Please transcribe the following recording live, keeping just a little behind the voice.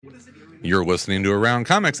You're listening to Around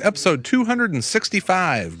Comics, episode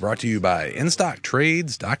 265, brought to you by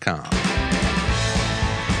InStockTrades.com.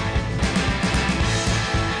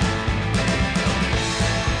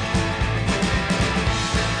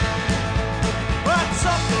 What's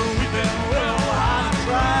up, we've been well hard to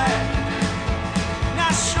try. Now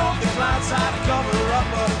show the clouds how to cover up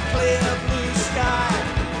a clear blue sky.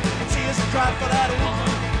 And tears are cried for that woman,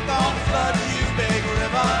 gonna flood you, big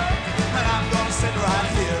river. And I'm gonna sit right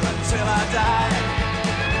here until I die.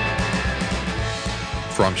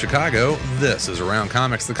 From Chicago, this is Around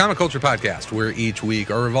Comics, the comic culture podcast, where each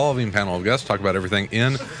week our revolving panel of guests talk about everything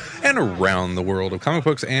in and around the world of comic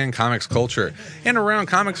books and comics culture. And Around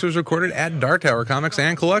Comics is recorded at Dark Tower Comics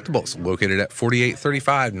and Collectibles, located at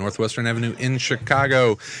 4835 Northwestern Avenue in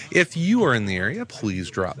Chicago. If you are in the area,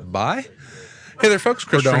 please drop by. Hey there, folks.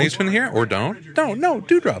 Christopher Neesman here. Or don't. No,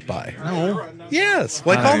 do drop by. No. Yes,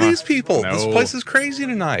 like all these people. No. This place is crazy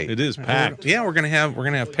tonight. It is packed. Yeah, we're gonna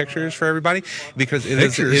have pictures for everybody because it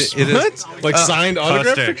pictures? is. What? Like signed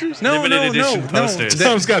autograph pictures? No. Posters.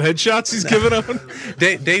 Tom's got headshots he's giving out.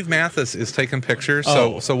 Dave Mathis is taking pictures,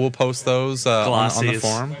 so we'll post those on the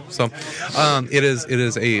forum. So it is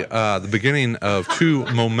the beginning of two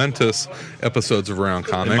momentous episodes of Around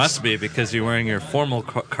Comics. It must be because you're wearing your formal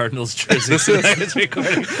Cardinals jersey. It's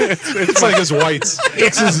recording. It's like his whites.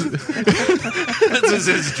 It's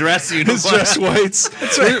his dress uniform. His dress whites.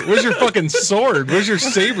 Where's your fucking sword? Where's your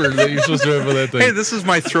saber that you're supposed to have for that thing? Hey, this is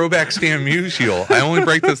my throwback Stan Musial. I only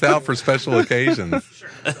break this out for special occasions.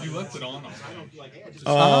 You left it on.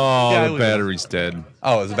 The battery's dead.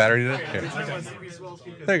 Oh, is the battery dead? Here.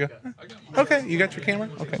 There you go. Okay, you got your camera?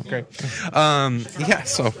 Okay, great.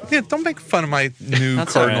 Don't make fun of my new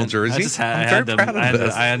Cardinal jersey. I'm very proud of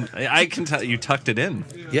this. I can tell you tucked it in.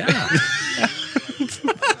 Yeah.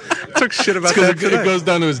 Took shit about that. It goes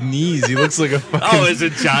down to his knees. He looks like a fucking. Oh, is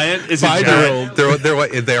it giant? Is it 5-year-old?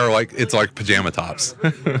 They are like it's like pajama tops.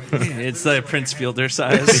 It's the Prince Fielder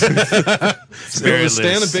size. Was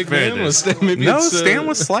Stan a big man? Stan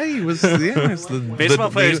was slight. He was baseball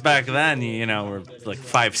players back then. Were like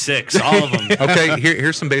 5'6", all of them. Okay,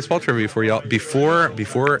 here's some baseball trivia for y'all.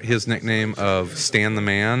 Before his nickname of Stan the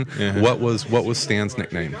Man, what was Stan's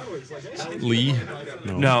nickname? Lee.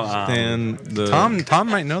 No, Stan the Tom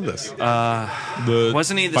might know this.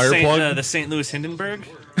 Wasn't he the St. Louis Hindenburg?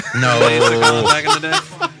 No, back in the day.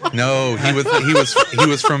 No, he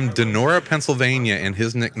was from Denora, Pennsylvania, and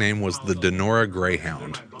his nickname was the Denora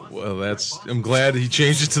Greyhound. Well, I'm glad he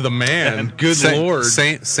changed it to the Man. Good Lord.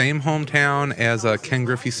 Same hometown as Ken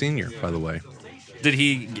Griffey Sr., by the way. Did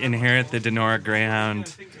he inherit the Denora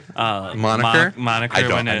Greyhound moniker?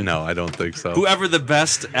 I don't think so. Whoever the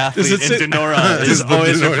best athlete in Denora is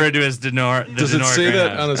always referred to as Denora. Does it say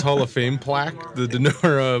Greyhound. that on his Hall of Fame plaque? The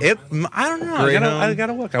Denora. I don't know. I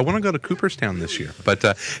gotta look. I want to go to Cooperstown this year. But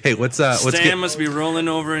hey, Stan must be rolling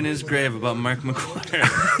over in his grave about Mark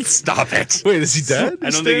McGuire. Stop it. Wait, is he dead? I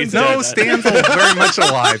don't think he's dead. No, Stan's very much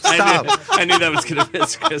alive. Stop. I knew that was gonna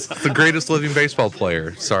miss Chris. The greatest living baseball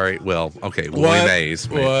player. Sorry. Well, okay. Willie Mays.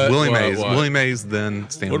 Willie Mays. Then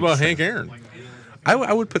Stan. What about Hank Aaron?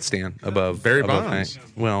 I would put Stan above Barry above Bonds. Hank.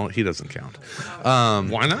 Well, he doesn't count.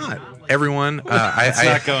 Why not? Everyone, Let's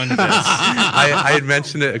not go into this. I had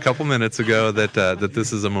mentioned it a couple minutes ago that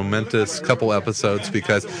this is a momentous couple episodes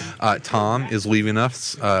because Tom is leaving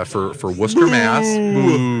us for Worcester, Mass.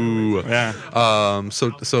 Boo. Yeah. So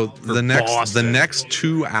the next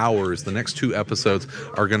 2 hours, the next two episodes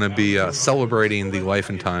are going to be celebrating the life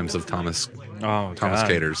and times of Thomas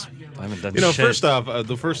Caters. First off,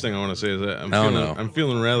 the first thing I want to say is that I'm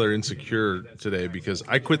feeling rather insecure today because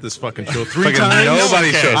I quit this fucking show 3 times.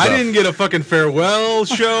 Nobody shows up. I didn't get a fucking farewell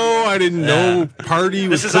show. I didn't know party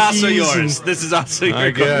with This is cookies also yours. This is also your I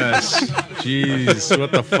guess. Jeez,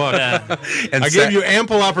 what the fuck? Yeah. And I gave you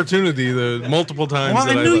ample opportunity the multiple times. Well,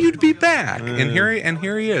 that I knew you'd be back, and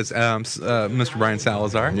here he is, Mr. Brian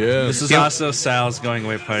Salazar. Yeah, this is also Sal's going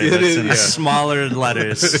away party. It That's is, in smaller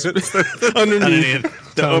letters underneath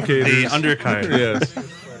the undercard. Yes.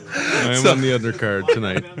 I'm on the undercard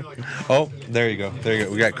tonight. Oh, there you go.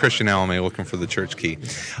 We got Christian Alame looking for the church key.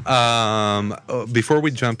 Before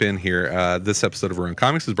we jump in here, this episode of Around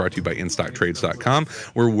Comics is brought to you by InStockTrades.com.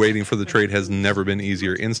 We're waiting for the trade has never been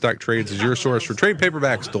easier. InStock Trades is your source for trade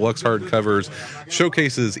paperbacks, deluxe hardcovers,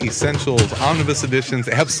 showcases, essentials, omnibus editions,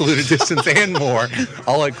 absolute editions, and more,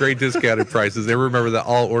 all at great discounted prices. And remember that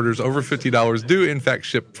all orders over $50 do, in fact,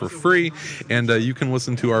 ship for free. And you can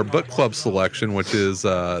listen to our book club selection, which is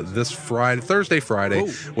this this Thursday, Friday,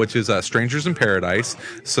 which is Strangers in Paradise.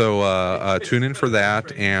 So tune in for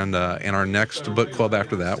that, and our next book club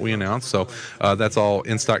after that we announced. So that's all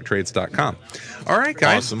instocktrades.com. All right,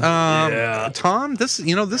 guys. Awesome. Tom, this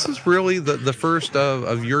is really the first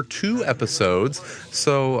of your 2 episodes.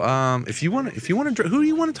 So if you want to, who do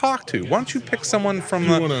you want to talk to? Why don't you pick someone from?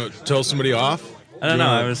 You want to tell somebody off? I don't know.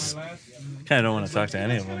 I was kind of don't want to talk to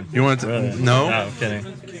any of them. You want to? Really. No, I'm kidding.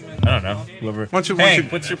 I don't know. Whoever.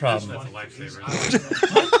 Hank, what's your problem? Wow,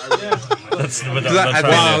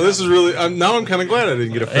 this is really. Now I'm kind of glad I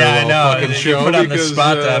didn't get a farewell fucking show. Put on the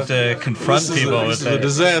spot to have to confront people. This is a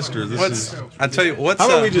disaster. I'll tell you what. How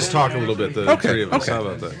about we just talk a little bit, the three of us? How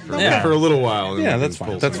about that? For a little while. Yeah, that's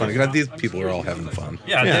fine. That's fine. These people are all having fun.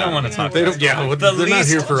 Yeah, they don't want to talk. They don't. Yeah, they're not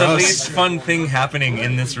here for us. The least fun thing happening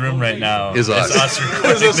in this room right now is us.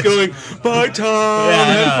 Is us going, bye, Tom.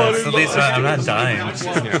 Yeah, it's the least. I'm not dying.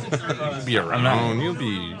 Be around. You'll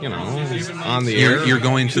be, on the air. You're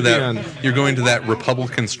going to that. You're going to that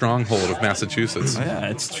Republican stronghold of Massachusetts. Oh, yeah,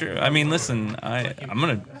 it's true. I mean, listen, I'm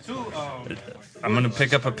gonna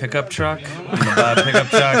pick up a pickup truck. I'm gonna buy a pickup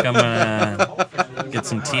truck. I'm gonna get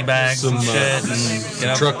some tea bags and shit, and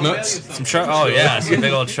get truck nuts. Some truck. Oh yeah, some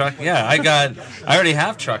big old truck. Yeah, I already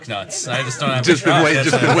have truck nuts. I just don't have. Just been waiting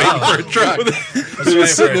for a truck.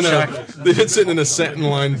 They've been sitting in a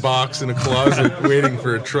satin-lined box in a closet waiting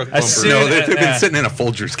for a truck bumper. No, they've been sitting in a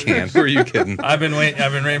Folgers can. Who are you kidding? I've been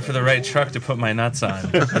waiting for the right truck to put my nuts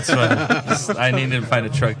on. That's what I needed to find a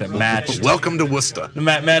truck that matched. Welcome to Worcester.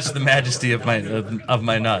 Matched the majesty of my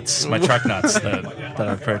nuts, my truck nuts that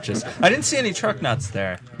I purchased. I didn't see any truck nuts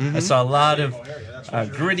there. I saw a lot of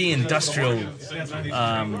gritty industrial,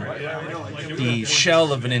 the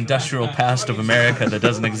shell of an industrial past of America that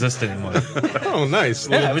doesn't exist anymore. Oh, nice.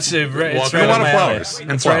 Yeah, it's right up my alley.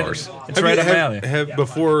 And flowers. It's right up my alley.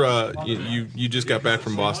 Before you just got back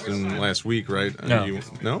from Boston last week, right? No.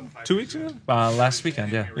 2 weeks ago? Last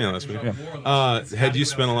weekend, yeah. Yeah, last week. Yeah. Had you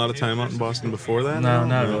spent a lot of time out in Boston before that? No,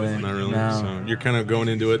 not really. Not really. No. So you're kind of going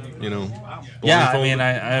into it, Yeah, I mean,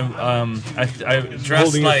 I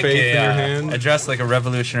dressed like I dressed like a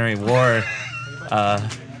Revolutionary War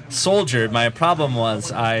soldier. My problem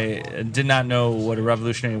was I did not know what a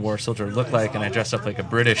Revolutionary War soldier looked like, and I dressed up like a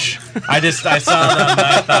British. I saw them.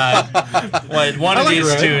 I thought, well, one of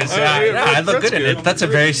these two is. I look good in it. That's a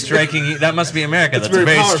very striking. That must be America. That's a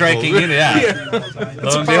very striking unit. Yeah.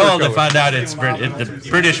 Lo and behold, I found out the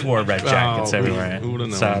British wore red jackets everywhere.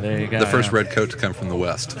 So there you go. The first red coat to come from the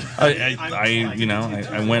West.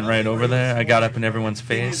 I went right over there. I got up in everyone's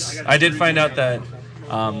face. I did find out that.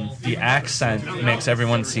 The accent makes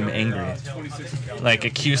everyone seem angry, like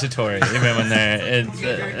accusatory, even when they're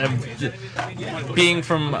being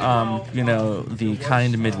from the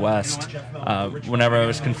kind Midwest. Whenever I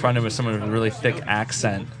was confronted with someone with a really thick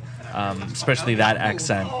accent, especially that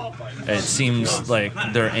accent, it seems like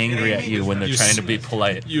they're angry at you when they're trying to be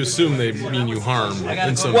polite. You assume they mean you harm.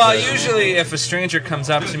 Well, usually if a stranger comes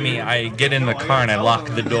up to me, I get in the car and I lock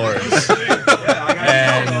the doors.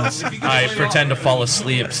 And I pretend to fall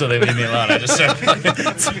asleep so they leave me alone. I just sort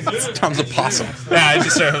of Tom's a possum. Yeah, I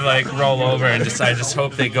just sort of roll over and I just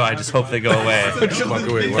hope they go. I just hope they go away. Walk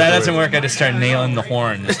away. If that doesn't work, I just start nailing the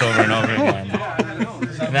horn just over and over again.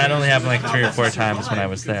 And that only happened 3 or 4 times when I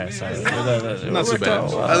was there. So not so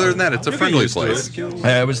bad. Other than that, it's a friendly place.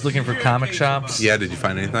 I was looking for comic shops. Yeah, did you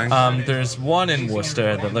find anything? There's one in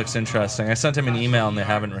Worcester that looks interesting. I sent them an email and they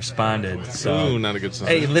haven't responded. So. Ooh, not a good sign.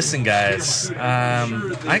 Hey, listen, guys.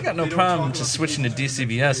 I got no problem just switching to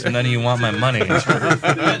DCBS if none of you want my money. I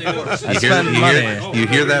spend money. You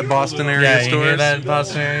hear that Boston area stores? You hear that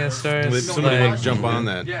Boston area stores? Somebody wants to jump on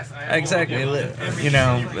that. Exactly.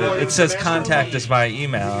 It says contact us via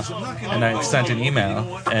email, and I sent an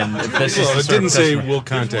email, and this is it didn't say we'll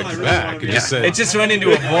contact you back. It just said it just went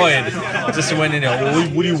into a void. It just went into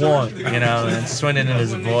what do you want? And it just went into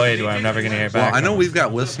this void where I'm never going to hear back. Well, I know we've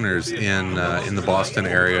got listeners in the Boston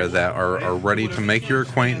area that are ready to make your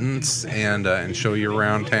acquaintance and show you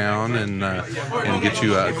around town and get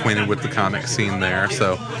you acquainted with the comic scene there.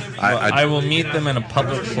 So I will meet them in a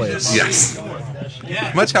public place. Yes.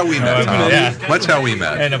 Much how we met, Tom. Yeah. Much how we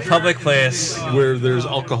met. In a public place where there's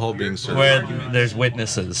alcohol being served. Where there's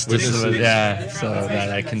witnesses. So that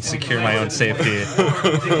I can secure my own safety.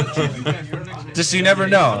 Just you never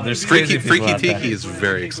know. There's Freaky Tiki Tiki is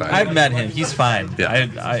very exciting. I've met him. He's fine. Yeah.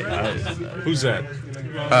 Who's that?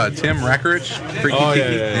 Tim Reckerich, Freaky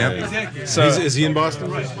Tiki. Yeah. So is he in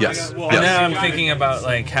Boston? Yes. Now I'm thinking about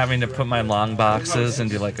having to put my long boxes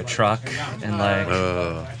into a truck and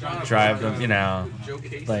drive them.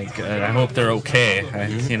 I hope they're okay.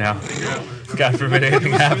 God forbid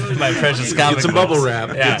anything happens to my precious comic Get some books. bubble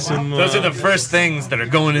wrap. Yeah. Those are the first things that are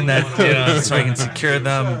going in that, so I can secure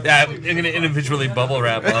them. Yeah, I'm going to individually bubble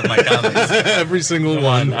wrap all of my comics. Every single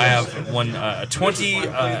one. I have one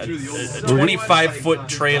 25-foot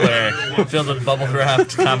trailer filled with bubble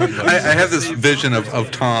wrapped comic books. I have this vision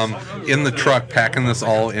of Tom in the truck packing this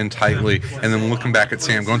all in tightly, and then looking back at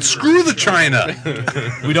Sam, going, "Screw the China.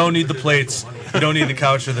 We don't need the plates. We don't need the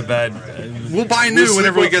couch or the bed. We'll buy new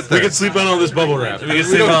whenever we get there. We can sleep on all this bubble wrap. We can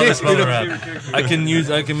sleep on all this bubble wrap. I can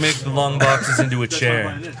make the long boxes into a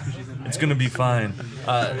chair. It's gonna be fine."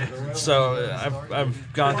 So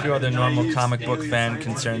I've gone through all the normal comic book fan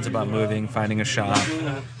concerns about moving, finding a shop,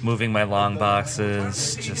 moving my long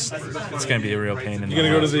boxes. Just it's gonna be a real pain in the ass. You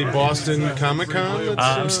gonna go to the Boston Comic Con?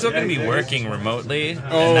 I'm still gonna be working remotely,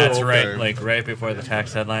 and that's right before the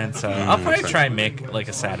tax deadline. So I'll probably try and make like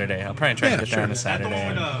a Saturday. I'll probably try and get there on a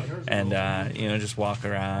Saturday and just walk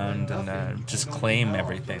around and just claim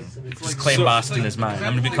everything. Just claim Boston as mine.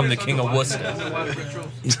 I'm gonna become the king of Worcester.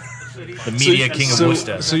 The media king of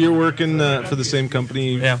Worcester. So you're working for the same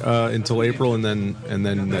company until April, and then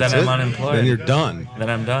that's I'm unemployed. Then you're done. Then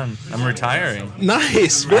I'm done. I'm retiring.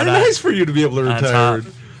 Nice, very nice for you to be able to retire.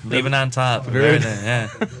 Leaving on top. Everything, yeah.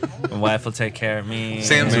 My wife will take care of me.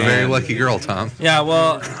 Sam's a very lucky girl, Tom. Yeah,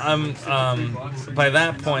 well, by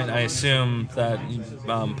that point, I assume that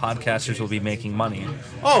podcasters will be making money.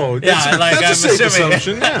 Oh, that's a safe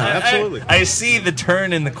assumption. Yeah, absolutely. I see the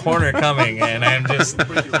turn in the corner coming, and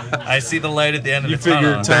I see the light at the end of the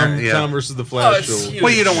tunnel. You figure Tom versus the Flash. Well,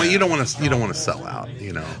 you don't want to sell out,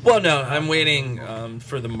 Well, no, I'm waiting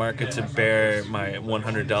for the market to bear my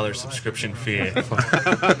 $100 subscription fee.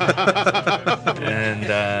 And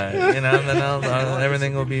then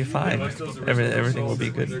everything will be fine. Everything will be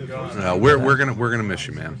good. We're gonna miss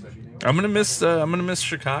you, man. I'm gonna miss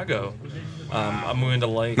Chicago. I'm going to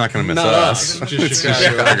like. Not going to miss us. Just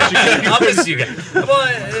Chicago. I'll miss you guys.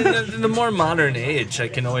 Well, in the more modern age, I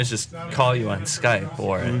can always just call you on Skype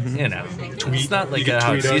or tweet. It's not like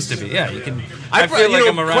how it used to be. Yeah, you can. I feel like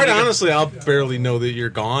I'm around. Quite honestly, I'll barely know that you're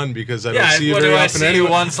gone because I don't see you very often. I see you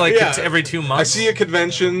once every 2 months. I see you at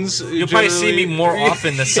conventions. You'll probably see me more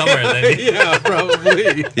often this summer than yeah,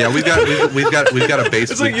 probably. Yeah, we've got a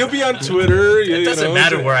base. It's like you'll be on Twitter. It doesn't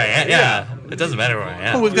matter where I am. Yeah. It doesn't matter where I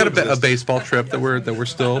am. Well, we've got a baseball trip that we're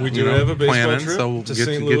still have a baseball planning. Trip so we'll to get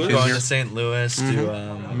St. you Louis. Going to St. Louis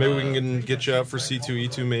to maybe we can get you out for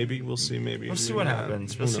C2E2. Maybe we'll see. We'll see what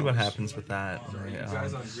happens. We'll see what happens with that.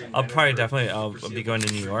 I'll be going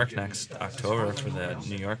to New York next October for the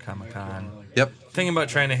New York Comic Con. Yep. Thinking about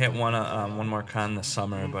trying to hit one more con this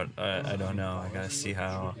summer, but I don't know. I gotta see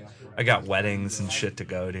how. I got weddings and shit to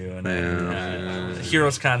go to, and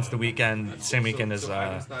Heroes Con's the same weekend as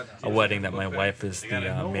a wedding that my wife is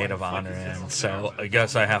the maid of honor in. So I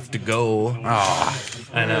guess I have to go. Oh,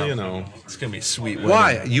 I know. It's gonna be a sweet wedding.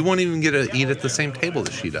 Why? You won't even get to eat at the same table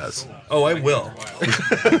that she does. Oh, I will.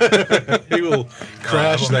 He will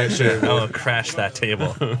crash that shit. I will crash that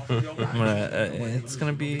table. It's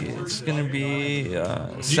gonna be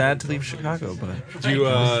sad to leave Chicago, but do you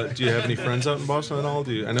have any friends out in Boston at all?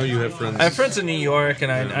 I know you have friends. I have friends in New York,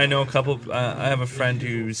 and I know a couple. I have a friend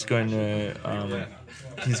who's going to.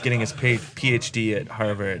 He's getting his PhD at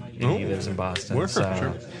Harvard, and he lives in Boston.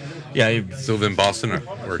 Sure. Yeah, he lives in Boston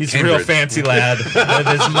or he's Cambridge. a real fancy lad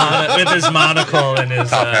with his monocle and his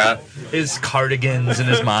top hat, his cardigans and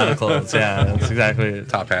his monocles. Yeah, that's exactly it.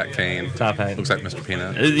 Top hat, cane. Top hat. Looks like Mr.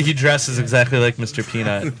 Peanut. He dresses exactly like Mr.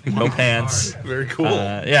 Peanut. No pants. Very cool.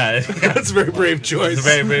 That's a very brave choice. It's a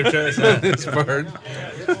very brave choice. Yeah. It's hard.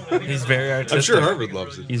 He's very artistic. I'm sure Harvard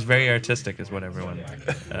loves it. He's very artistic, is what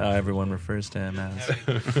everyone refers to him as.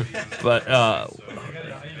 But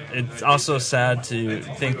it's also sad to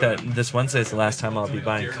think that this Wednesday is the last time I'll be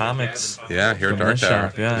buying comics. Yeah, here at Dark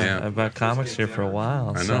Tower. Yeah, I've bought comics here for a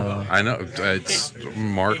while. I know. It's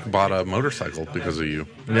Mark bought a motorcycle because of you.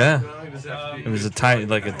 Yeah. It was a tiny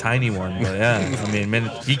one, but yeah. I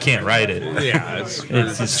mean, he can't ride it. Yeah,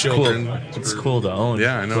 it's children. Cool. It's cool to own.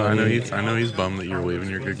 Yeah, I know. I know he's bummed that you're leaving.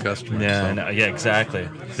 You're a good customer. Yeah, so. Yeah, exactly. Yeah.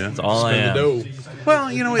 That's all I am. Well,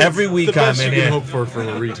 every week I'm in you here. can hope for from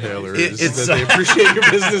a retailer is that they appreciate your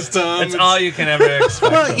business, Tom. It's all you can ever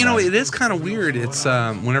expect. Well, it is kind of weird. It's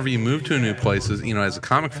whenever you move to a new place, as a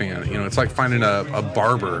comic fan, it's like finding a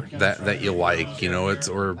barber that you like,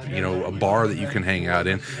 or a bar that you can hang out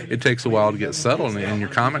in. It takes a while to get settled in your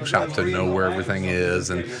comic shop to know where everything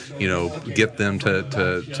is and get them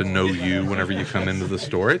to know you whenever you come into the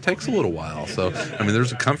store. It takes a little while. So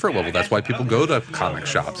there's a comfort level. That's why people go to comic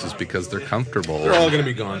shops, is because they're comfortable. they're all going to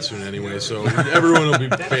be gone soon anyway, so everyone will be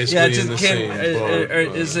basically in the same boat.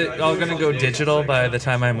 Is it all going to go digital by the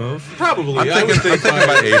time I move? Probably. I'm thinking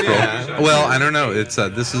by April. Yeah. Well, I don't know. It's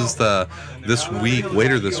this week.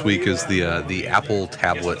 Later this week is the Apple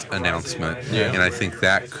tablet announcement, and I think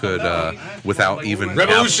that could, without even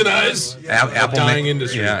revolutionize Apple dying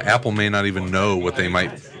industry. Yeah, Apple may not even know what they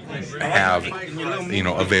might have,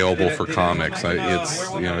 available for comics.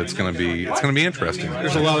 It's going to be interesting.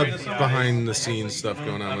 There's a lot of behind the scenes stuff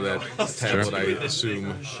going on with that tablet, I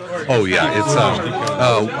assume. Oh yeah, it's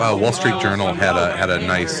Wall Street Journal had a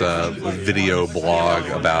nice video blog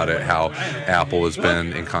about it. How Apple has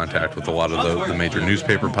been in contact with a lot of the major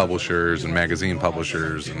newspaper publishers and magazine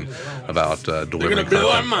publishers, and about delivering. They're gonna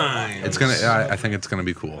blow our mind. I think it's gonna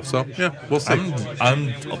be cool. So yeah, we'll see. I'm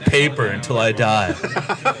a paper until I die.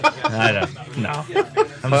 I don't know.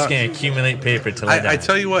 I'm just going to accumulate paper till I die. I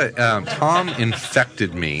tell you what, Tom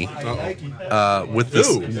infected me with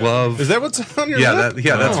this love. Is that what's on your lip?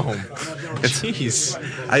 Jeez.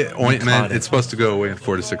 Ointment. It's supposed to go away in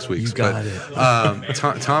 4 to 6 weeks. You got it.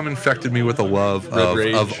 Tom infected me with a love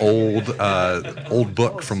of old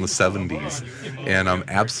book from the 70s, and I'm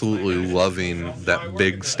absolutely loving that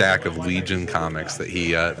big stack of Legion comics that he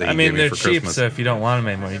gave me they're for cheap, Christmas. so if you don't want them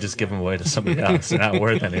anymore, you just give them away to somebody else. They're not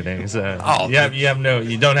worth anything. So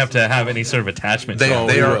you don't have to have any sort of attachment. They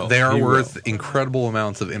are worth incredible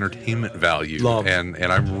amounts of entertainment value, and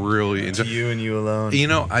I'm really into you and you alone.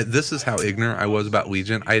 This is how ignorant I was about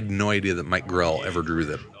Legion. I had no idea that Mike Grell ever drew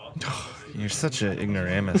them. You're such an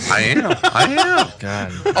ignoramus. I am.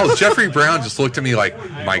 God. Oh, Jeffrey Brown just looked at me like,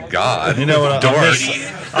 my God. You know what?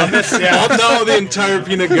 I'll miss now the entire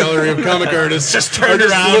peanut gallery of comic artists just turned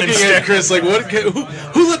around looking at Chris like, what?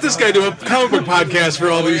 Who let this guy do a comic book podcast for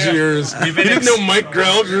all these years? You didn't know Mike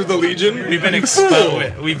Grell drew the Legion? We've been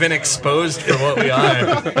exposed for what we are.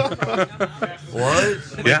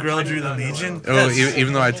 What? Mike Grell drew the Legion? Oh,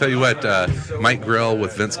 even though I tell you what, Mike Grell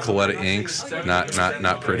with Vince Colletta inks,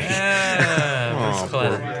 not pretty.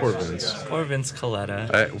 Poor Vince. Poor Vince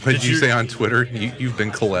Colletta. What did you say on Twitter? You've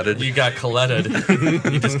been Colletted. You got Colletted.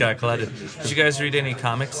 You just got Colletted. Did you guys read any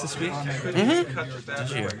comics this week? Mm-hmm.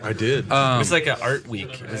 Did you? I did. It was like an art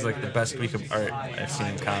week. It was like the best week of art I've seen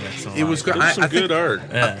in comics. It was good. I think good art.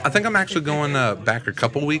 Yeah. I think I'm actually going back a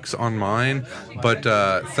couple weeks on mine, but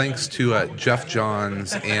thanks to Jeff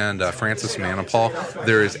Johns and Francis Manipal,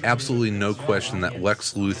 there is absolutely no question that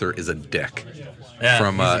Lex Luthor is a dick. Yeah,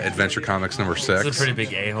 from Adventure Comics number 6. He's a pretty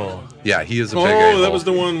big a-hole. Yeah, he is a big a-hole. Oh, that was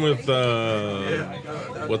the one with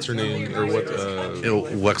what's her name or what?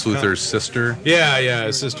 Lex Luthor's sister. Yeah,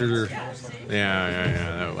 his sister.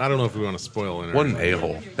 Yeah. I don't know if we want to spoil it. What an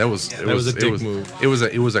a-hole! That was a dick move. It was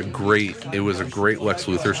a great Lex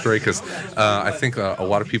Luthor story, because I think a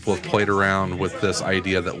lot of people have played around with this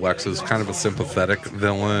idea that Lex is kind of a sympathetic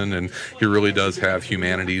villain, and he really does have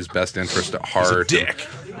humanity's best interest at heart.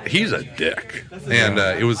 He's a dick, and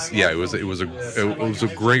it was a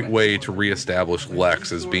great way to reestablish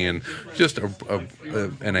Lex as being just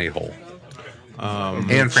an a-hole.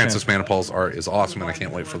 And Francis Manipal's art is awesome, and I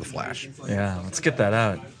can't wait for the Flash. Yeah, let's get that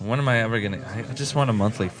out. When am I ever gonna? I just want a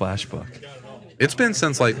monthly Flash book. It's been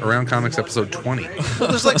since Around Comics episode 20. Well,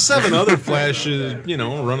 there's 7 other Flashes,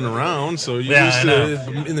 running around. So you used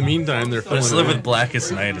to. In the meantime, they're filling. Let's live with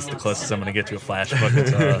Blackest Night. Is the closest I'm going to get to a Flash book.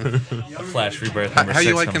 It's a Flash Rebirth number 6.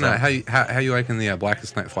 How you liking the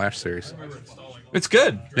Blackest Night Flash series? It's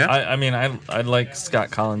good. Yeah. I like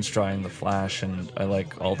Scott Collins drawing the Flash, and I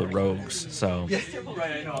like all the rogues. So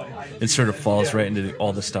it sort of falls right into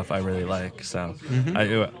all the stuff I really like. So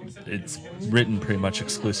it's written pretty much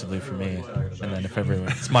exclusively for me. And then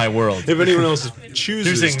it's my world. If anyone else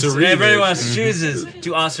chooses to read if anyone else chooses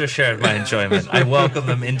to also share my enjoyment, I welcome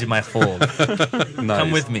them into my fold. Nice.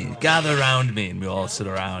 Come with me, gather around me, and we all sit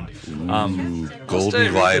around.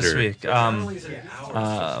 Golden Glider. This week.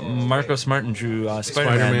 Marcos Martin drew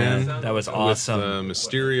Spider-Man. That was awesome. With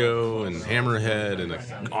Mysterio and Hammerhead and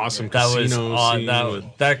an awesome casino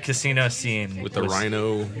scene. That casino scene with the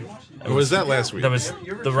Rhino. Or was that last week? That was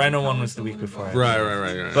the Rhino one. Was the week before.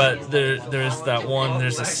 Right. But there's that one.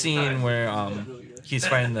 There's a scene where he's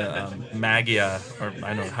fighting the Magia, or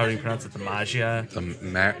I don't know, how do you pronounce it? The Magia? The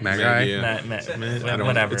Magi?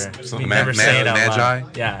 Whatever. We never say it out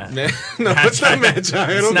loud. Yeah. No, it's not Magi.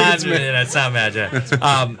 I don't think it's not Magi.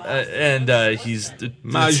 And he's...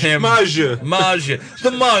 Magia. The Magia. Magia.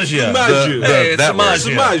 Hey, it's the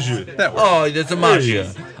Magia. Magia. Oh, it's a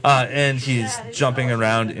Magia. And he's jumping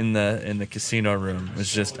around in the casino room. It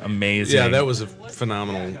was just amazing. Yeah, that was a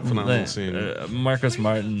phenomenal scene. Marcos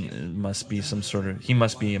Martin must be he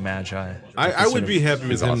must be a magi. I would be happy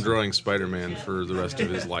with him drawing Spider-Man for the rest of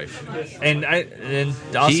his life. And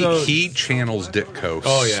also he channels Ditko.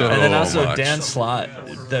 Oh yeah, and then also much. Dan Slott.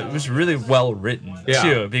 That was really well written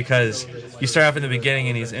too, because you start off in the beginning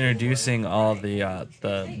and he's introducing all the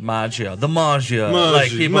magia, like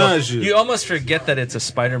people. Magia. You almost forget that it's a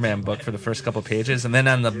Spider-Man book for the first couple pages, and then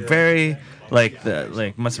on the very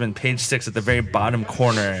must have been page 6 at the very bottom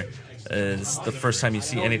corner is the first time you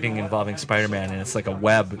see anything involving Spider-Man, and it's like a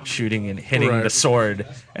web shooting and hitting the sword,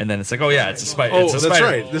 and then it's like, oh yeah, it's a Spider-Man. That's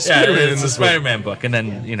right. The Spider-Man it's a Spider-Man book, and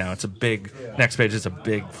then it's a big next page is a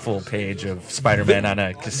big full page of Spider-Man on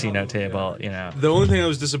a casino table. The only thing I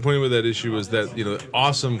was disappointed with that issue was that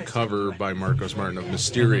awesome cover by Marcos Martin of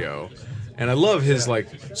Mysterio. And I love his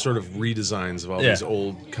sort of redesigns of all these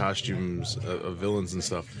old costumes of villains and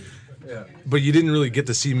stuff. Yeah. But you didn't really get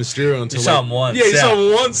to see Mysterio until you saw him once. Yeah, you saw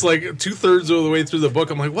him once, 2/3 of the way through the book.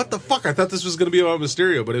 I'm like, what the fuck? I thought this was going to be about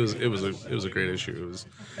Mysterio, but it was a great issue.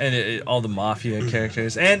 And all the mafia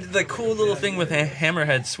characters, and the cool little thing with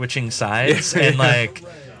Hammerhead switching sides, and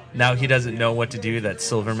now he doesn't know what to do. That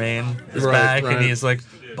Silvermane is back, and he's like,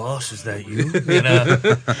 boss, is that you?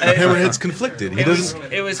 Hammerhead's conflicted.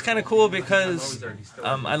 It was kind of cool because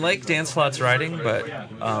I like Dan Slott's writing, but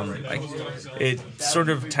it sort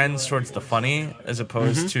of tends towards the funny as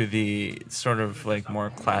opposed to the sort of more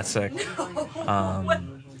classic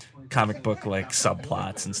comic book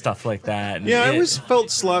subplots and stuff like that. And I always felt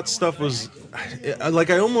Slott's stuff was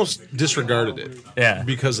I almost disregarded it. Yeah,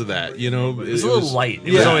 because of that. It was a little light.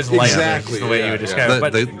 It was always light. Exactly the way you would describe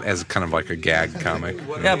it. As kind of like a gag comic.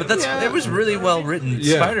 Yeah, but it was really well written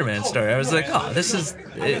Spider-Man story. I was like, oh, this is.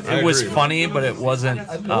 It was funny, but it wasn't.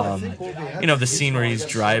 The scene where he's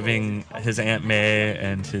driving his Aunt May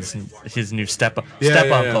and his new step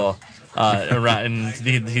uncle. And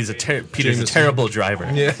Peter's a terrible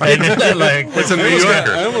driver. Yeah. It's a New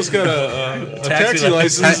Yorker. I almost got a taxi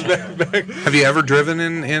license back. Have you ever driven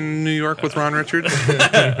in New York with Ron Richards?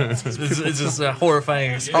 It's just a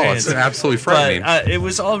horrifying experience. Oh, it's absolutely frightening. But it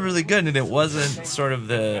was all really good, and it wasn't sort of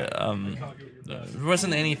there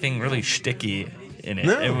wasn't anything really shticky in it.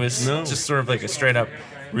 It was just sort of like a straight up,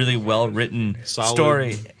 really well written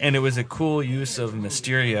story, and it was a cool use of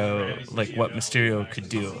Mysterio, what Mysterio could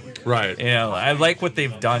do. Right. I like what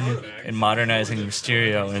they've done in modernizing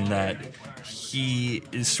Mysterio in that he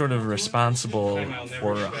is sort of responsible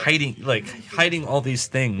for hiding all these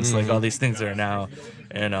things, all these things that are now,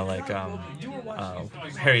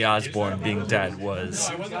 Harry Osborn being dead was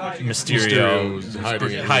Mysterio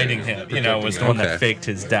hiding him. Was the one that faked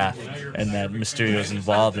his death, and that Mysterio's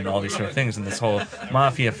involved in all these sort of things. And this whole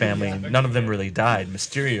mafia family, none of them really died.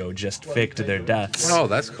 Mysterio just faked their deaths. Oh,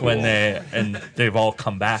 that's cool. They've all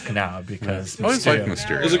come back now because I always like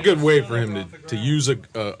Mysterio. It was a good way for him to use a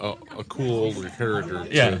cool older character.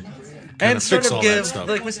 And sort of give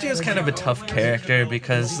Mysterio's kind of a tough character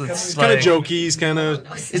because it's kind of jokey. He's kind of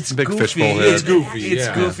it's a big goofy. fishbowl head. It's goofy. It's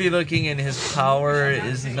goofy looking, and his power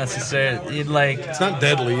isn't necessarily it's not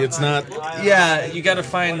deadly. It's not. Yeah, you got to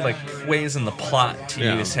find ways in the plot to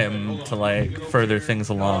use him to further things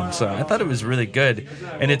along. So I thought it was really good,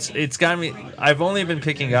 and it's got me. I've only been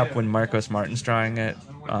picking up when Marcos Martin's drawing it.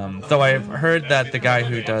 Though I've heard that the guy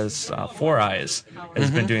who does Four Eyes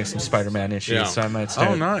has been doing some Spider-Man issues, so I might start.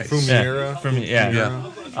 Oh, nice.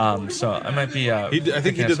 So I might be. I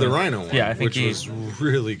think he did the Rhino one. Yeah, I think which was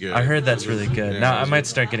really good. I heard that's really good. Now I might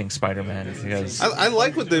start getting Spider-Man because I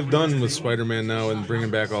like what they've done with Spider-Man now and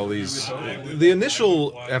bringing back all these. The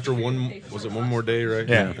initial after One More Day, right?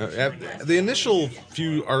 Yeah. The initial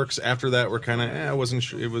few arcs after that were kind of. I wasn't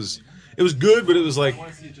sure. It was good, but it was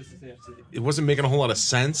it wasn't making a whole lot of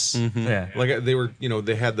sense. Mm-hmm. Yeah. They were,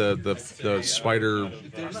 they had the Spider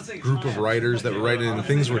group of writers that were writing, and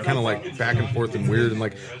things were kind of back and forth and weird, and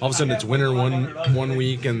all of a sudden it's winter one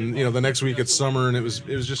week, and the next week it's summer, and it was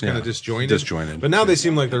just kind of disjointed. But now they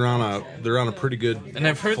seem like they're on a pretty good and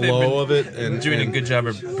I've heard flow of it, and doing a good job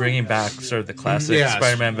of bringing back sort of the classic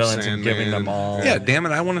Spider-Man villains and giving them all. Yeah, damn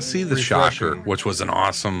it! I want to see the Shocker, which was an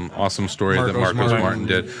awesome story that Marcos Martin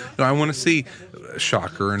did. No, I want to see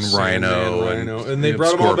Shocker and Rhino, and they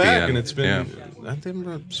brought them all back, and it's been. I haven't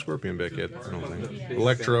brought Scorpion back yet. I don't think.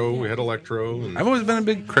 Electro, we had Electro. And I've always been a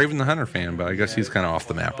big Kraven the Hunter fan, but I guess he's kind of off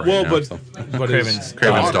the map right now. But Kraven's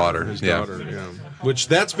daughter, Which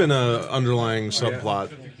that's been a underlying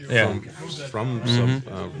subplot from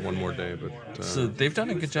One More Day. But so they've done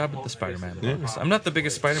a good job with the Spider-Man books. I'm not the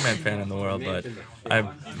biggest Spider-Man fan in the world, but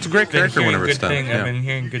it's a great character whenever it's done. I've been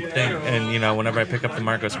hearing good things, and whenever I pick up the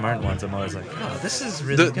Marcos Martin ones, I'm always like, oh, this is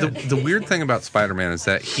really good. The weird thing about Spider-Man is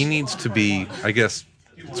that he needs to be, I guess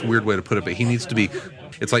it's a weird way to put it, but he needs to be.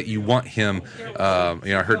 It's like you want him.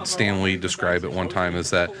 I heard Stan Lee describe it one time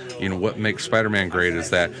as that. What makes Spider-Man great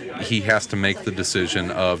is that he has to make the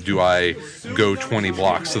decision of, do I go 20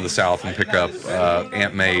 blocks to the south and pick up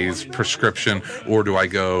Aunt May's prescription, or do I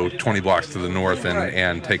go 20 blocks to the north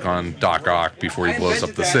and take on Doc Ock before he blows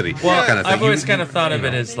up the city? Well, kind of thing. I've always kind of thought of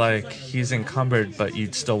it as like he's encumbered, but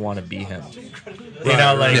you'd still want to be him.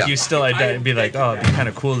 You still be like, oh, it'd be kind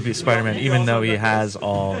of cool to be Spider-Man, even though he has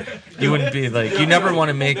all. You wouldn't be like, you never want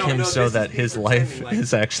to make him so that his life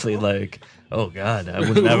is actually like, oh God, I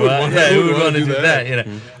would never want to do that.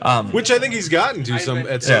 Which I think he's gotten to some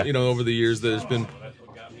over the years. There's been,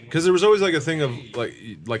 because there was always like a thing of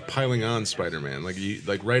like piling on Spider-Man.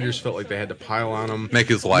 Like writers felt like they had to pile on him, make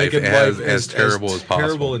his life as terrible as possible,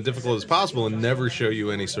 terrible and difficult as possible, and never show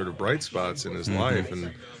you any sort of bright spots in his life.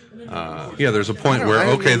 And there's a point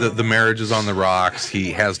where the marriage is on the rocks.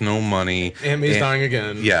 He has no money. Aunt May's dying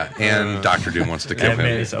again. Yeah, and Dr. Doom wants to kill him.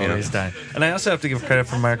 Aunt May's always dying. And I also have to give credit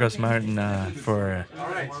for Marcos Martin for.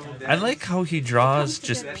 I like how he draws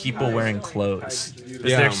just people wearing clothes.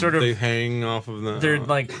 They're sort of, they hang off of them. They're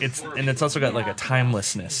like it's also got like a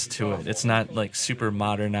timelessness to it. It's not like super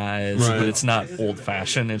modernized, but it's not old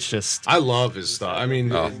fashioned. It's just. I love his stuff. I mean,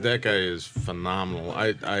 that guy is phenomenal.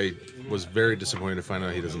 I was very disappointed to find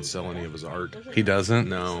out he doesn't sell any of his art. He doesn't?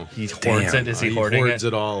 No. He hoards it? Is he hoarding it? He hoards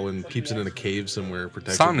it all and keeps it in a cave somewhere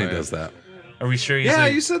protected. Somni does that. Are we sure?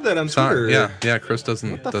 You said that on Twitter. Yeah. Chris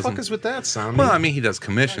doesn't. What the fuck is with that, Somni? Well, I mean, he does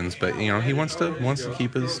commissions, but he wants to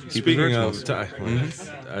keep his. Speaking of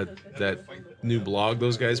that new blog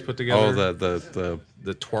those guys put together. Oh, the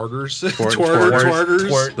Twarters.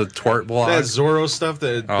 Twarters. The Twart blog. That Zorro stuff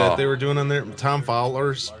that they were doing on there. Tom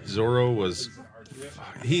Fowler's Zorro was.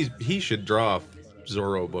 He should draw a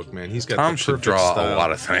Zorro book, man. He's got Tom the should draw style. A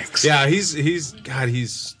lot of things. Yeah, he's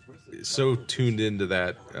so tuned into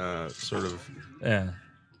that sort of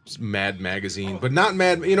Mad Magazine, but not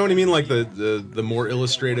Mad. You know what I mean? Like the more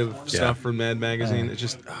illustrative stuff from Mad Magazine. It's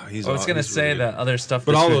just he's. I was gonna say really that other stuff,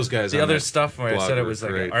 but all those guys. The other stuff where I said it was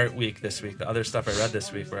like an art week this week. The other stuff I read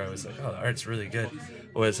this week where I was like, oh, the art's really good.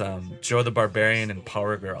 Was Joe the Barbarian and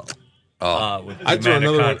Power Girl. I'd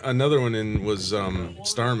throw another one in was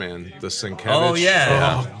Starman, the Sienkiewicz. Oh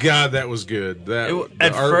yeah. Oh God, that was good.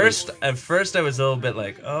 At first I was a little bit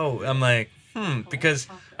like, I'm like, because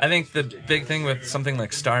I think the big thing with something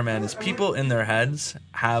like Starman is people in their heads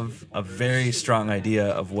have a very strong idea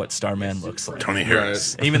of what Starman looks like. Tony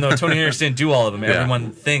Harris. Even though Tony Harris didn't do all of them,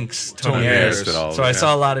 everyone thinks Tony Harris did all of them. So I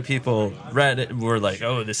saw a lot of people read it were like,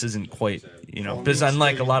 oh, this isn't quite. Because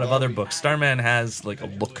unlike a lot of other books, Starman has like a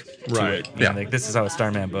look to it. Like this is how a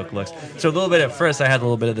Starman book looks. So a little bit at first, I had a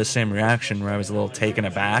little bit of the same reaction where I was a little taken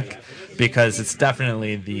aback because it's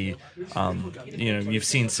definitely the, you've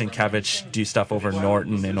seen Sienkiewicz do stuff over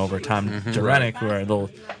Norton and over Tom Durenick where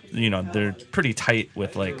they're pretty tight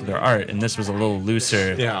with like their art, and this was a little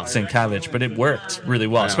looser Sienkiewicz, but it worked really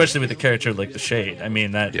well, especially with the character like the Shade. I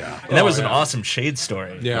mean that was an awesome Shade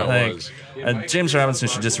story. Yeah, like, it was. James Robinson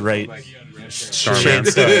should just write. Starman. Shade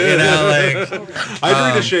story, I'd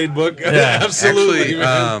read a Shade book. Absolutely.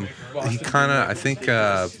 Actually, he kind of, I think they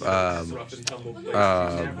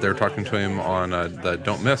were talking to him on the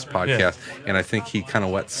Don't Miss podcast, and I think he kind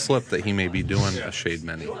of let slip that he may be doing a Shade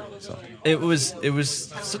mini. So it was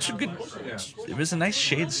such a good. It was a nice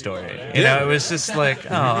Shade story. It was just like,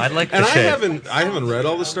 I like the Shade. I haven't read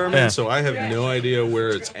all the Starman, so I have no idea where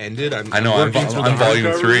it's ended. I'm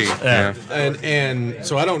volume 3. Yeah. And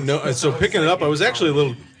so I don't know. So picking it up, I was actually a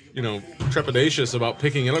little. Trepidatious about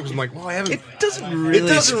picking it up because I'm like, well, I haven't. It doesn't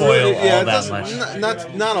really spoil all that much.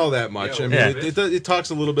 Not all that much. I mean, it talks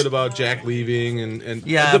a little bit about Jack leaving and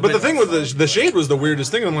but the thing with the Shade was the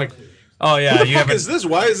weirdest thing. I'm like, oh yeah, who the fuck is this?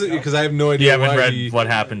 Why is it? Because I have no idea. You haven't read what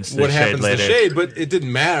happens to the Shade, but it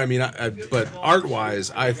didn't matter. I mean, but art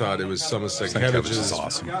wise, I thought it was some of Sienkiewicz's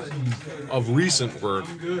awesome of recent work,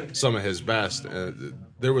 some of his best.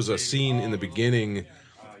 There was a scene in the beginning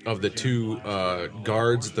of the two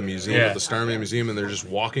guards at the museum, at the Starman Museum, and they're just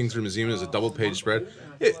walking through the museum. It was a double-page spread.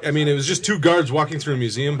 It was just two guards walking through a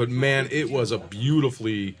museum, but man, it was a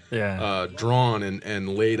beautifully drawn and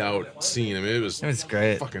laid out scene. I mean, it was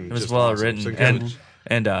great. Fucking it was well written.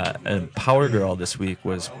 And Power Girl this week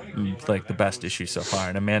was like the best issue so far,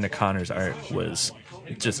 and Amanda Connor's art was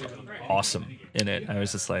just awesome in it. I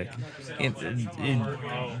was just like,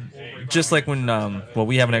 just like when,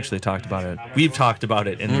 we haven't actually talked about it. We've talked about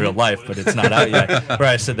it in real life, but it's not out yet. Where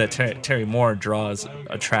I said that Terry Moore draws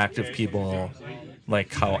attractive people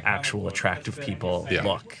like how actual attractive people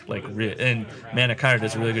look. Like, and Amanda Conner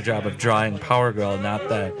does a really good job of drawing Power Girl, not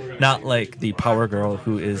like the Power Girl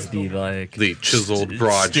who is the chiseled,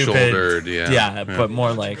 broad-shouldered, but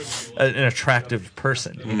more like an attractive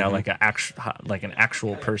person. You know, like an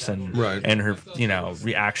actual person, right? And her,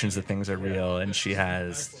 reactions to things are real, and she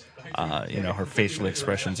has. Her facial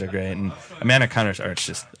expressions are great, and Amanda Conner's art's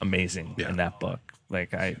just amazing in that book.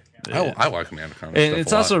 Like I like Amanda Conner.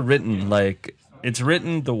 It's also written like. It's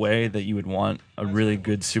written the way that you would want a really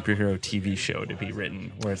good superhero TV show to be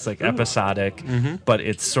written, where it's like episodic, but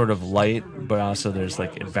it's sort of light, but also there's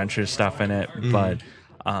like adventure stuff in it. But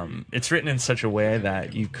it's written in such a way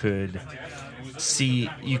that you could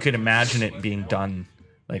imagine it being done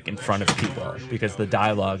like in front of people, because the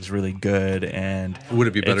dialogue's really good. And would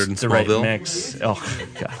it be better than the Smallville? Right mix. Oh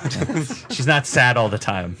god, she's not sad all the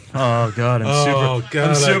time. Oh god,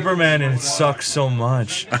 I'm Superman, and it sucks so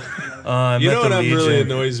much. You know what really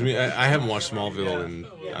annoys me? I haven't watched Smallville in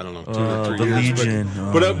I don't know 2 or 3 years. Legion.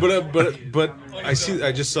 But I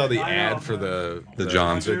just saw the ad for the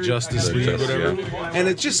Justice League, whatever, and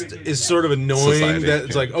it just is sort of annoying that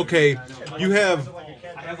it's like, okay, you have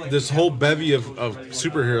this whole bevy of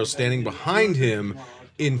superheroes standing behind him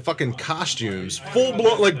in fucking costumes, full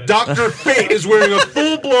blown, like Dr. Fate is wearing a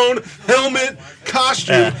full blown helmet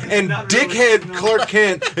costume, and dickhead Clark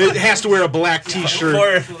Kent has to wear a black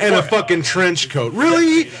t-shirt and a fucking trench coat.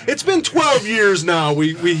 Really? It's been 12 years now.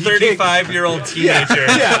 We 35-year-old teenager.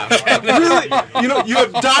 Really? You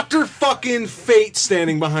have Dr. fucking Fate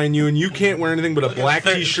standing behind you, and you can't wear anything but a black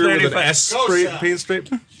t-shirt with an S paint strip.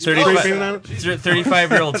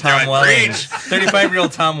 35-year-old Tom Welling.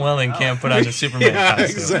 35-year-old Tom Welling can't put on the Superman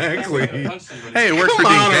costume. Exactly. Hey, it works for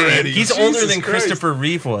Dean Cain. He's older than Christopher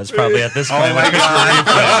Reeve was probably at this point. Oh my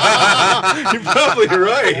God. You're probably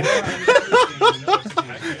right.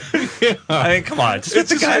 I mean, come on. Just put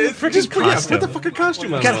the guy in the freaking costume. Put the fucking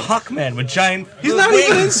costume on. You got Hawkman with giant He's not wings.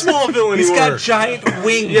 even in Smallville anymore. He's got giant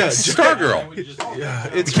wings. Yeah, Stargirl.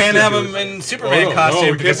 You can't have him in Superman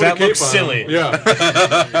costume because that looks silly. Yeah.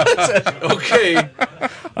 Okay.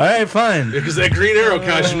 All right, fine. Because that Green Arrow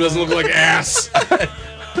costume doesn't look like ass.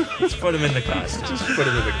 Let's put him in the costume. Just put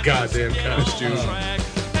him in the goddamn costume.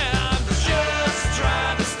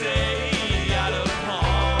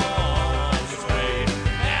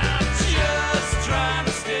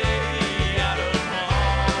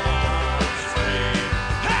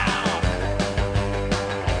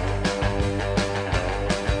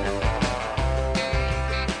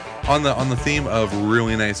 On the theme of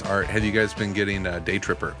really nice art, have you guys been getting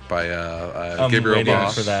Daytripper by Gabriel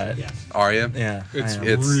Bach? For that. Are you? Yeah, it's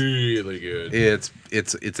really good.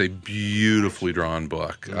 It's a beautifully drawn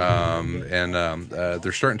book, and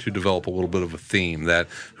they're starting to develop a little bit of a theme that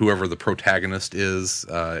whoever the protagonist is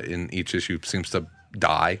in each issue seems to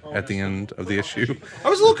die at the end of the issue. I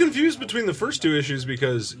was a little confused between the first 2 issues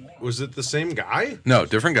because was it the same guy? No,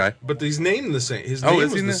 different guy. But he's named the same. His name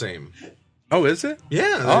was the same. Oh, is it?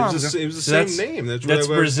 Yeah, it was the same name. That's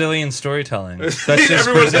Brazilian storytelling. That's just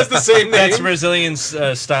everyone has the same name. That's Brazilian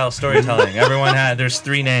style storytelling. There's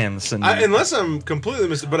 3 names. And unless I'm completely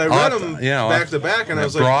mistaken, but I read them back to back, and I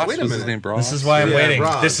was like, wait a minute. His name This is why I'm waiting.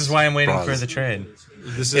 Bras. This is why I'm waiting Bras. for the trade.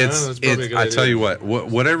 I tell you what,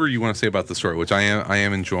 whatever you want to say about the story, which I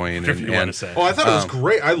am enjoying. Whatever you want to say. Oh, I thought it was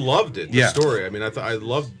great. I loved it. The story. I mean, I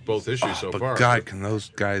loved both issues so far. But God, can those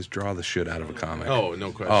guys draw the shit out of a comic? Oh,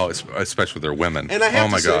 no question. Oh, especially their women. And I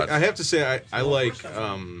have God. I have to say, I like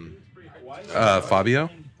Fabio.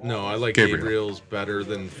 No, I like Gabriel's better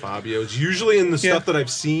than Fabio's. Usually in the stuff that I've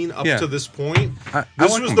seen up to this point,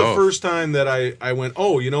 this was the first time that I went,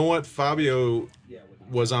 oh, you know what? Fabio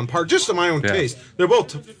was on par, just to my own taste. They're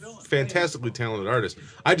both fantastically talented artists.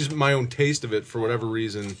 I just, my own taste of it, for whatever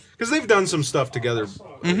reason, because they've done some stuff together.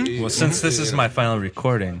 Well, since this is my final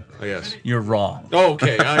recording, you're wrong. Oh,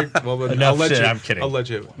 okay. I'll let you. I'm kidding. I'll let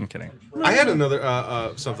you. I'm kidding. I had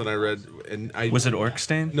another something I read, and was it Orc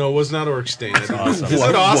Stain? No, it was not Orc Stain. Awesome. Is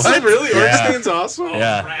it awesome? What? Really? Orc Stain's awesome.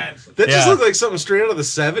 Yeah. That just looked like something straight out of the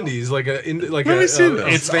 '70s, like a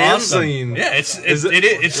it's awesome. Scene. Yeah,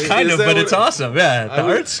 it's kind of, but it's awesome. Yeah, the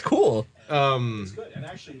art's cool. And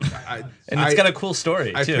it's got a cool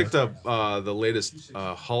story too. I picked up the latest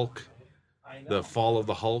Hulk the Fall of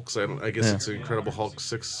the Hulks. I guess it's Incredible Hulk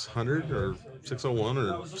 600 or 601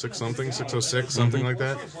 or 606, something like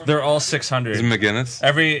that. They're all 600. Is it McGinnis?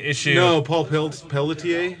 Every issue. No, Paul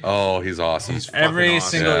Pelletier. Oh, he's awesome. Every awesome.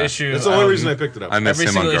 single issue. That's the only reason I picked it up. I miss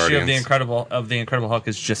every him on single issue Guardians. of the Incredible Hulk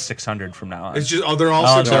is just 600 from now on. It's just they're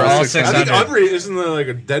all 600. They're all 600. I think Andre isn't there like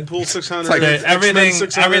a Deadpool 600? It's like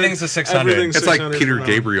everything's a 600. It's like Peter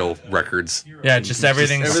Gabriel records. Yeah, just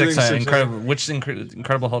everything's 600. 600.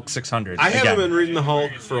 Incredible Hulk 600. I haven't been reading the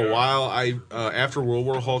Hulk for a while. After World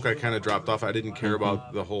War Hulk, I kind of dropped off. I didn't care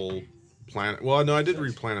about the whole planet. Well, no, I did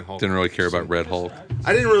read Planet Hulk. Didn't really care about Red Hulk.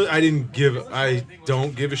 I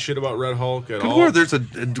don't give a shit about Red Hulk at all. Lord, there's a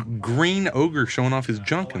green ogre showing off his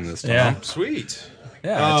junk in this. Tom. Yeah. Sweet.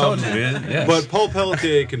 Yeah, I told you, dude. Yes. But Paul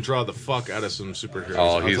Pelletier can draw the fuck out of some superheroes.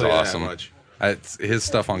 Oh, I'll he's tell you that awesome. much. His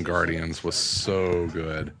stuff on Guardians was so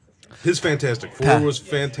good. His Fantastic Four was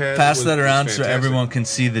fantastic. Pass that around so everyone can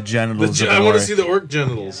see the genitals. I want to see the orc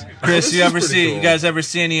genitals. Chris, you guys ever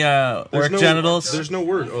see any orc genitals? There's no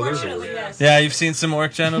word. Oh, there's a word. Yeah, you've seen some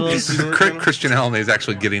orc genitals? Christian Allen is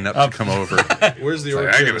actually getting up to come over. Where's the orc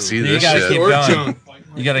I gotta genitals? see You this gotta shit. keep Orc going. junk.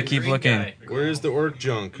 You gotta keep looking. Where's the orc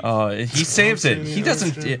junk? Oh, he saves it. He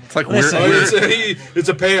doesn't. It's like listen, It's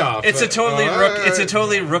a payoff. It's a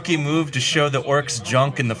totally rookie move to show the orc's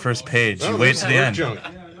junk in the first page. You wait to the end. Junk.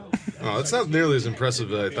 Oh, it's not nearly as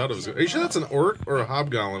impressive as I thought it was. Are you sure that's an orc or a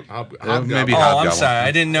hobgoblin? Maybe Oh, Hobgoblin. I'm sorry.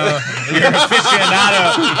 I didn't know you're an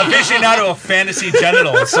aficionado of fantasy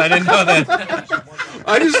genitals. I didn't know that.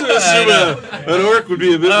 I just assumed an orc would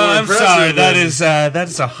be a bit more I'm impressive. sorry. That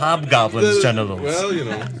is a hobgoblin's genitals. Well,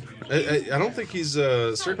 I don't think he's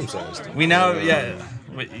circumcised. We now, yeah.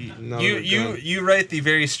 You write the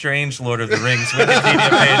very strange Lord of the Rings Wikipedia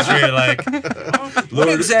page where you're like, Lord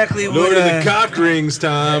of the cock rings,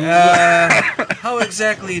 Tom. how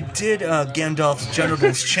exactly did Gandalf's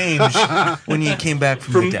genitals change when he came back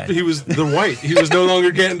from the dead? He was the white. He was no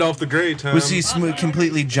longer Gandalf the Grey, Tom. Was he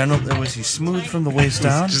completely Was he smooth from the waist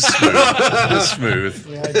down? Just smooth.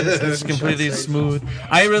 It's completely smooth.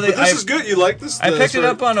 This is good. You like this? I picked it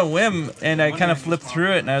up on a whim, and I kind of flipped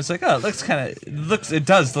through it, and I was like, oh, it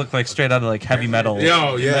does look like straight out of like heavy metal.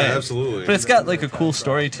 Yeah, absolutely. But it's got like a cool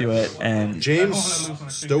story to it, and James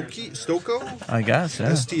Stocco, I guess,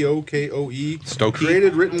 yeah. Stokoe. Stokey?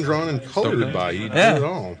 Created, written, drawn, and colored by. He did it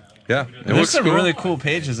all. Yeah, There's some really cool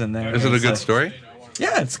pages in there. Is it a good story?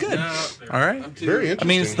 Yeah, it's good. All right. Very interesting. I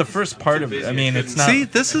mean, it's the first part of it. I mean, it's not. See,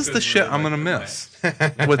 this is the shit I'm gonna miss.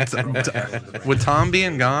 With Tom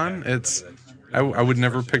being gone, I would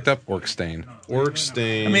never have picked up Orc Stain. Orc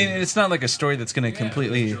Stain. I mean, it's not like a story that's going to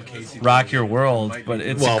completely rock your world, but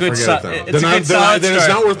it's well, a good, forget it, it's a good solid then story. it's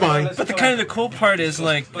not worth buying. But the cool part is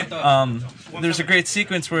like, there's a great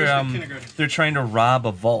sequence where they're trying to rob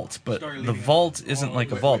a vault, but the vault isn't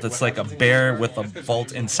like a vault. It's like a bear with a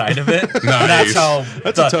vault inside of it. Nice.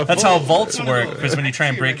 That's how vaults work. Because when you try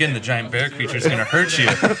and break in, the giant bear creature is going to hurt you.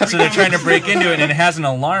 So they're trying to break into it, and it has an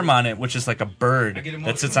alarm on it, which is like a bird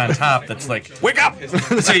that sits on top. That's like, wake up!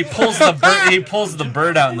 So he pulls the bird. He pulls the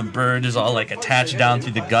bird out, and the bird is all like attached down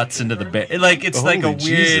through the guts into the bear. It's like a weird.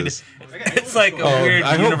 Jesus. It's like a weird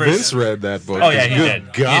I universe. hope Vince read that book. Oh yeah, he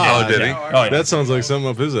Good did. God. Oh, did he? Oh, yeah. That sounds like something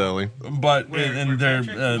up his alley. But and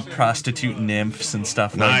they're prostitute nymphs and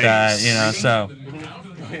stuff like Nice. that, so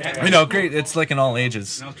great. It's like in all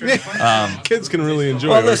ages. Kids can really enjoy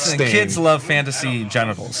it. Well, listen, kids love fantasy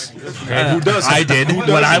genitals. Who doesn't? I did Who when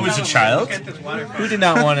doesn't? I was a child. Who did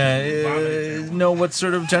not want to know what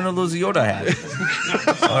sort of genitals Yoda had?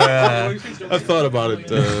 I've thought about it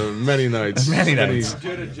many nights. Many nights.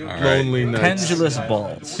 Lonely nights. Pendulous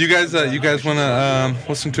balls. You guys want to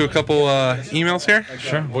listen to a couple emails here?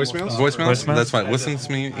 Sure. Voicemails? Voicemails? That's fine. Listen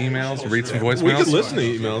to me emails. Read some voicemails. We could listen to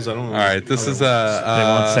emails. I don't know. All right. This is They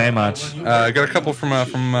won't say much. I got a couple from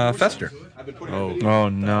Fester. Oh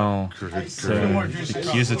no. So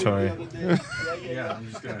accusatory.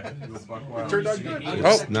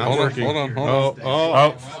 Oh, Not hold working. on.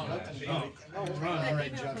 Oh.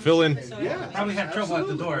 Fill in. Probably had trouble at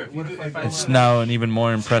the door. It's now an even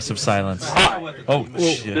more impressive silence. Oh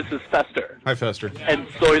shit. This is Fester, Hi, Fester. and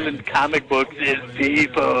Soylent Comic Books is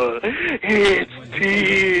people. It's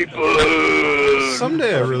people.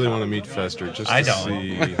 Someday I really want to meet Fester just to I don't.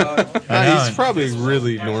 see. I know. He's probably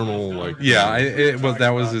really normal. Like Yeah, that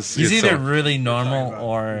was his. He's his either song. really normal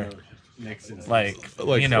or like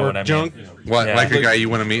you know orc what I mean. junk. What, Yeah. like a guy you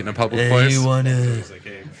want to meet in a public place? You wanna?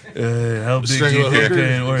 How big do Strangle you a think hooker?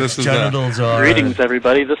 an orc's This is, genitals are? Greetings,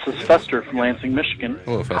 everybody. This is Fester from Lansing, Michigan.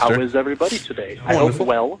 Hello, Fester. How is everybody today? I Wonderful. hope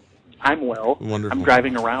well. I'm well. Wonderful. I'm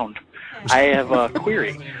driving around. I have a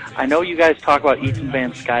query. I know you guys talk about Ethan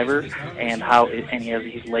Van Sciver and how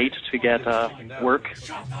he's late to get work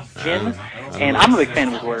in, and I'm a big fan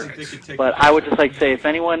of his work. But I would just like to say, if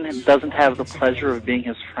anyone doesn't have the pleasure of being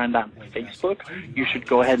his friend on Facebook, you should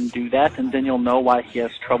go ahead and do that, and then you'll know why he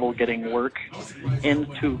has trouble getting work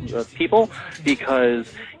into people,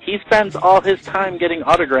 because he spends all his time getting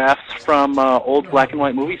autographs from old black and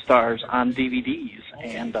white movie stars on DVDs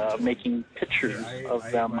and making pictures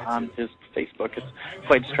of them on his Facebook. It's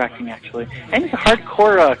quite distracting, actually. And he's a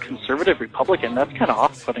hardcore conservative Republican. That's kind of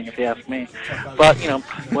off-putting, if you ask me. But,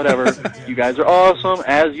 whatever. You guys are awesome,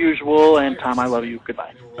 as usual, and Tom, I love you.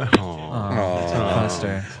 Goodbye.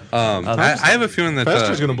 Fester. I have a feeling that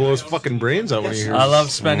Fester's going to blow his fucking brains out when he hears I love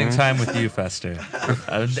spending time with you, Fester.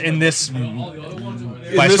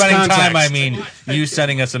 By spending context. time, I mean you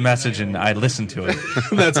sending us a message and I listen to it.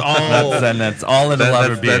 That's all. That's all it'll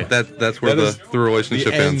ever be. That's where the relationship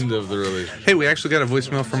the ends. end of the relationship. Hey, we actually got a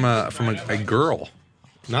voicemail from a girl.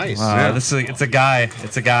 Nice. Wow, it's a guy.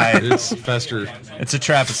 It's a guy. It's Fester. It's a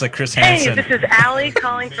trap. It's like Chris Hey, Hansen. this is Allie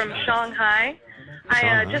calling from Shanghai.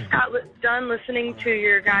 I just got done listening to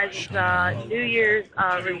your guys' New Year's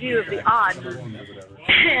review of The Odd,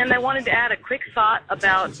 and I wanted to add a quick thought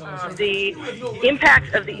about the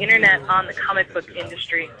impact of the internet on the comic book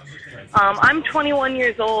industry. I'm 21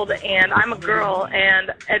 years old, and I'm a girl,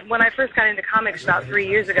 and when I first got into comics about 3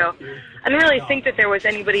 years ago, I didn't really think that there was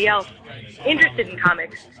anybody else interested in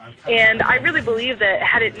comics. And I really believe that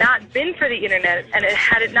had it not been for the internet, and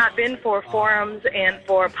had it not been for forums and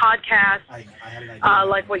for podcasts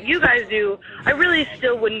like what you guys do, I really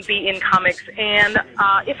still wouldn't be in comics. And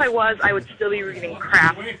if I was, I would still be reading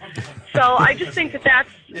crap. So I just think that that's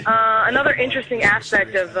another interesting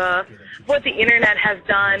aspect of what the internet has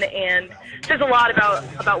done, and says a lot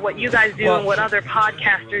about what you guys do and what other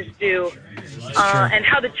podcasters do, and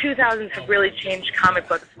how the 2000s have really changed comic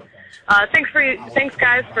books. Thanks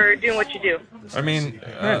guys for doing what you do. I mean,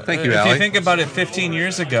 thank you, if Allie. you think about it, 15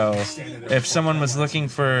 years ago, if someone was looking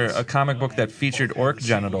for a comic book that featured orc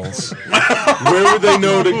genitals, where would they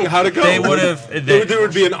know how to go? They would have. There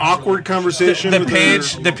would be an awkward conversation.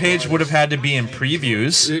 The page would have had to be in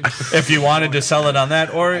previews if you wanted to sell it on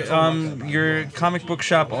that, or your comic book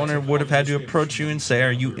shop owner would have had to approach you and say,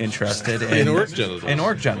 "Are you interested in orc genitals?" In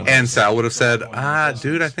orc genitals. And Sal would have said,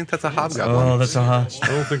 dude, I think that's a hobgoblin. Oh, that's a I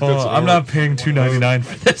don't think that's. I'm not paying $2.99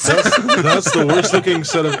 for this. That's the worst looking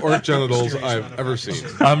set of orc genitals I've ever seen.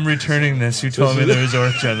 I'm returning this. You told me there was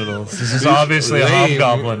orc genitals. This is obviously a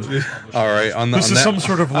hobgoblin. All right. This is some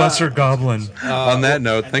sort of lesser goblin. On that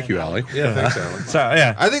note, thank you, Allie. Yeah, thanks, Alan. So,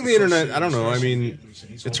 yeah. I think the internet, I don't know, I mean,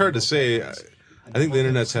 it's hard to say. I think the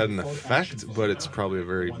internet's had an effect, but it's probably a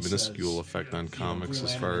very minuscule effect on comics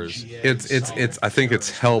as far as... It's I think it's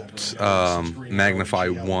helped magnify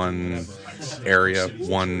one area,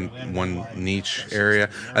 one niche area.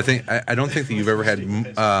 I don't think that you've ever had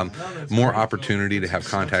more opportunity to have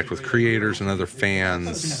contact with creators and other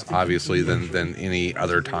fans, obviously, than any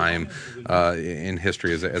other time in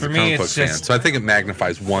history as a comic book fan. So I think it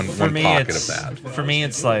magnifies one pocket of that. For me,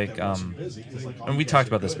 it's like, and we talked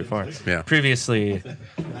about this before. Yeah. Previously,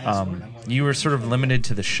 you were sort of limited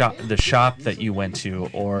to the shop that you went to,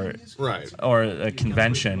 or a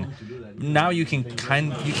convention. Now you can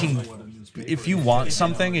if you want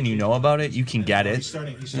something and you know about it, you can get it.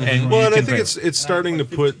 And I think it's starting to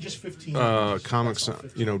put comics,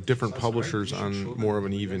 different publishers on more of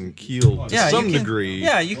an even keel to some degree.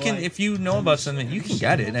 Yeah, you can. If you know about something, you can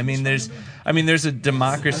get it. I mean, there's a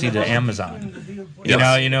democracy to Amazon. You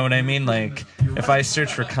know what I mean? Like, if I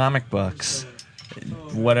search for comic books,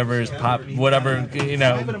 whatever,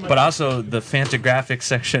 but also the Fantagraphics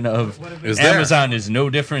section of Amazon is no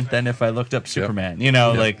different than if I looked up Superman.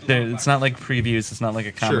 Like it's not like previews, it's not like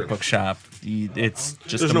a comic book shop. It's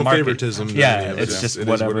just there's no favoritism. Yeah, it's just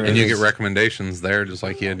whatever. And you get recommendations there just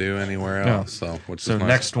like you do anywhere else. So which is nice.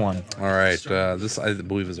 Next one. All right, this I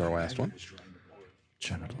believe is our last one.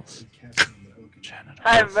 Genitals.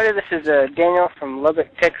 Hi everybody, this is Daniel from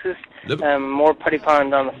Lubbock, Texas. More Putty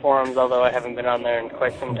Pond on the forums, although I haven't been on there in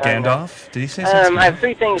quite some time. Gandalf? Did he say something? I have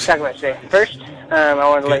 3 things to talk about today. First, I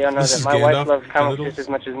wanted to let y'all know that my wife loves comics just as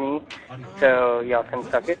much as me, so y'all can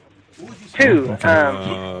suck it. 2,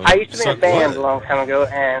 I used to be in a band a long time ago,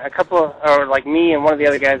 and me and one of the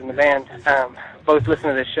other guys in the band both listen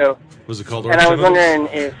to this show. Was it called? And I was wondering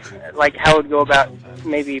if, how it would go about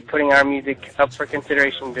maybe putting our music up for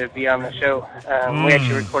consideration to be on the show. We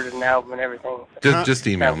actually recorded an album and everything. Just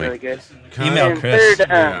email me. Really good. Email and Chris. Third,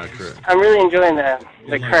 I'm really enjoying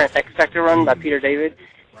the current X Factor run by Peter David,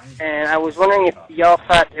 and I was wondering if y'all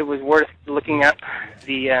thought it was worth looking up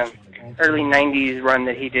the early '90s run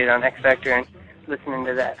that he did on X Factor and listening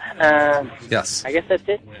to that. Yes. I guess that's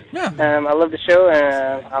it. Yeah. I love the show,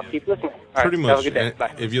 and I'll keep listening. All Pretty right, much. Have a good day.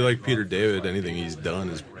 Bye. If you like Peter David, anything he's done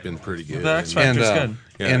has been pretty good. The X Factor's good.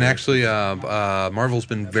 Yeah, and actually, Marvel's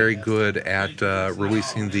been very good at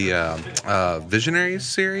releasing the Visionaries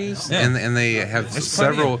series, and they have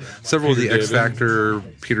several of the X Factor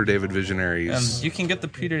Peter David Visionaries. And you can get the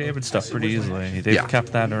Peter David stuff pretty easily. They've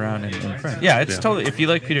kept that around in print. Yeah, it's totally. If you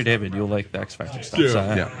like Peter David, you'll like the X Factor stuff.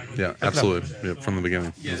 Yeah, absolutely. Yeah, from the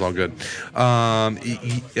beginning, it was all good.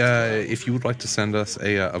 If you would like to send us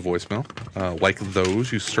a voicemail like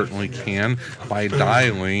those, you certainly can by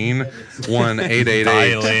dialing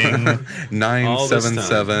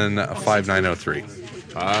 1-888-977-5903.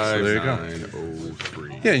 So there you go.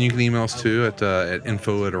 Yeah, and you can email us too at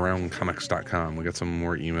info@aroundcomics.com. We got some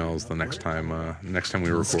more emails the next time we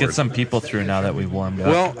record. Let's get some people through now that we've warmed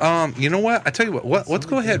up. Well, you know what? I tell you what. Let's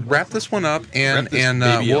go ahead, wrap this one up, and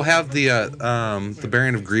we'll have the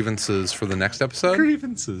bearing of grievances for the next episode.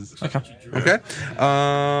 Grievances. Okay.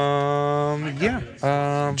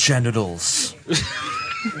 Genitals.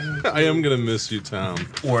 I am gonna miss you, Tom.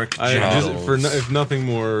 Orc genitals. If nothing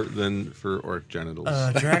more than for orc genitals.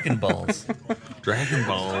 Dragon balls. Dragon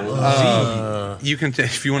balls. You can,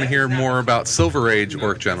 if you want to hear more about Silver Age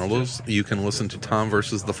orc genitals, you can listen to Tom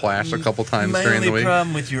versus the Flash a couple times during the week. My only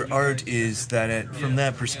problem with your art is that from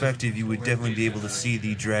that perspective, you would definitely be able to see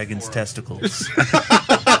the dragon's testicles.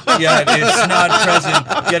 Yet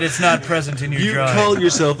it's not present in your drawing. You call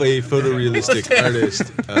yourself a photorealistic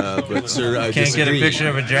artist, but sir, I can't disagree. get a picture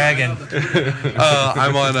of a dragon.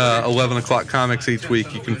 I'm on 11 o'clock comics each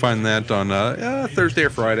week. You can find that on Thursday or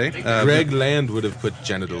Friday. Greg Land would have put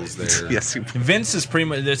genitals there. Yes, Vince is pretty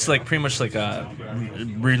much like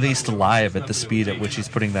released live at the speed at which he's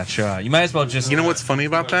putting that show out. You might as well just. You know what's funny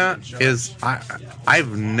about that is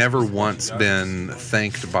I've never once been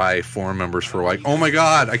thanked by forum members for like, oh my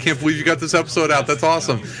God, I can't believe you got this episode out. That's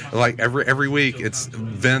awesome. Like every week, it's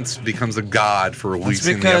Vince becomes a god for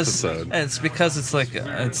releasing the episode. It's because it's like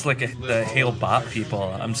the Hail Bop people.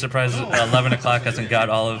 I'm surprised 11 o'clock hasn't got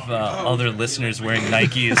all of their listeners wearing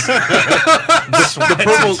Nikes.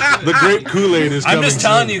 The great Kool-Aid is coming. I'm just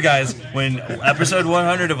telling you guys, when episode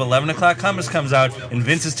 100 of 11 o'clock comics comes out, and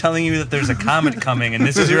Vince is telling you that there's a comet coming, and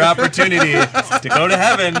this is your opportunity to go to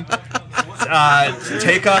heaven.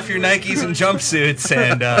 Take off your Nikes and jumpsuits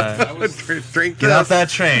and get off that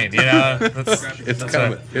train. You know, it's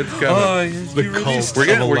coming. It's coming.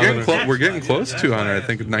 We're getting close to 100. I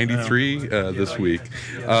think 93 this week.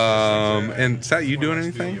 And Sat, you doing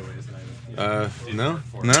anything? No.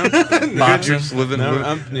 Boxing. Just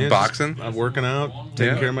boxing. I'm working out,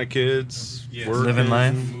 taking care of my kids. Living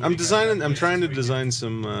life. I'm trying to design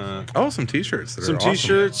some. Some T-shirts. Some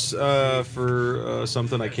T-shirts for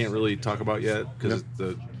something I can't really talk about yet because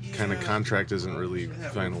the kind of contract isn't really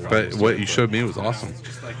finalized. But what you showed me was awesome.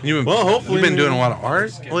 Hopefully you've been doing a lot of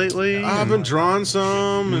art lately. I've been drawing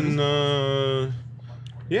some and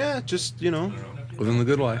just living the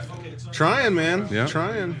good life. Trying, man. Yeah.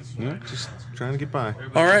 Trying. Yeah. Just trying to get by.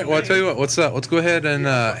 All right. Well, I'll tell you what. Let's go ahead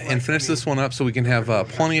and finish this one up so we can have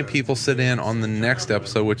plenty of people sit in on the next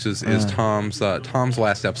episode, which is Tom's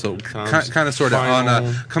last episode. Kind of sort of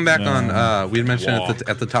on. Come back on. We had mentioned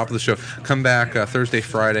at the top of the show. Come back Thursday,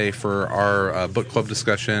 Friday for our book club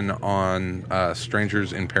discussion on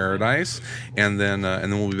Strangers in Paradise, and then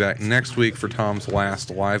we'll be back next week for Tom's last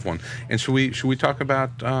live one. And should we talk about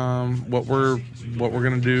what we're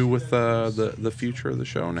gonna do with the future of the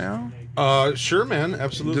show now? Sure, man.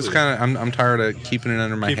 Absolutely. Just kind of, I'm tired of keeping it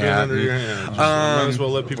under my hat. Keeping it under your hand. Might as well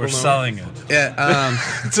let people know. We're selling it. Yeah.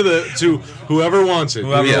 to whoever wants it.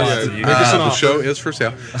 Whoever wants it. The show is for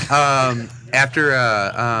sale. After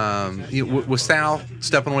with Sal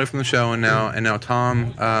stepping away from the show and now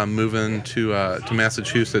Tom moving to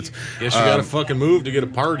Massachusetts. Guess you gotta fucking move to get a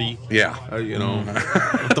party. Yeah.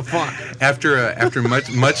 What the fuck? After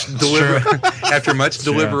much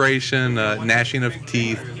deliberation, gnashing of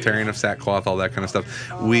teeth, tearing of sackcloth, all that kind of stuff,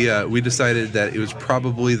 we decided that it was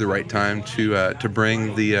probably the right time to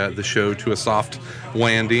bring the show to a soft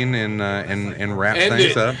landing and wrap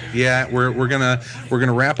things up. Yeah, we're gonna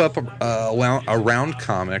wrap up around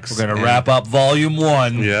comics. We're gonna wrap up Volume 1.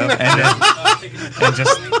 Yeah, and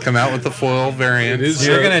just come out with the foil variant.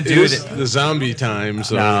 You're gonna do the zombie time.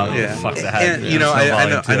 So fuck that. And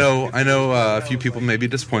I know a few people may be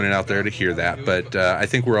disappointed out there to hear that, but I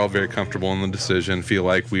think we're all very comfortable in the decision. Feel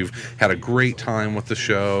like we've had a great time with the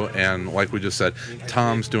show, and like we just said,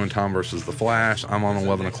 Tom's doing Tom versus the Flash. I'm on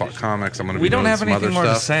 11 o'clock comics. I'm gonna be doing some other more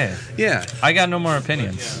stuff. To say. Yeah, I got no more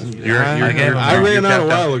opinions. I ran out a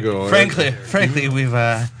while ago. Frankly, we've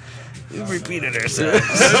We've repeated ourselves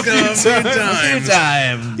a few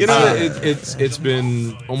times. You know, it's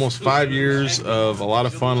been almost 5 years of a lot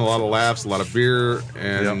of fun, a lot of laughs, a lot of beer,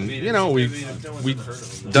 and you know, we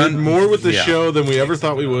done more with the show than we ever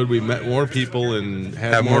thought we would. We met more people and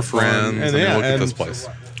had more friends, and look at this place.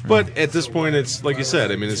 But at this point, it's like you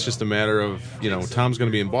said. I mean, it's just a matter of, you know, Tom's going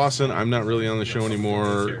to be in Boston. I'm not really on the show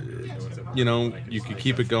anymore. You know, you could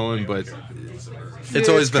keep it going, but it's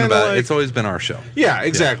always been about. It's always been our show. Yeah,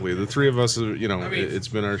 exactly. The three of us, you know, it's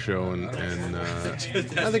been our show, and I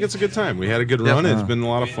think it's a good time. We had a good run. It's been a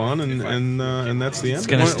lot of fun, and that's the end. It's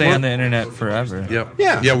gonna stay on the internet forever. Yep.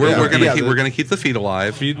 Yeah. We're gonna keep the feed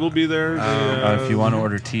alive. Feed will be there. If you want to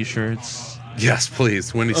order T-shirts. Yes,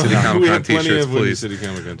 please. Windy City Comic Con T-shirts, please. City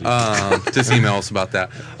Comic Con T-shirts. Just email us about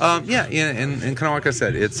that. And kind of like I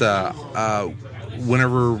said, it's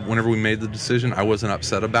whenever we made the decision, I wasn't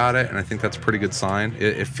upset about it, and I think that's a pretty good sign.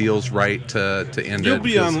 It feels right to end it.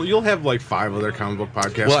 You'll have like 5 other comic book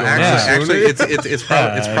podcasts. Well, actually, it's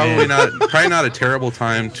probably not a terrible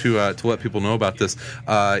time to let people know about this.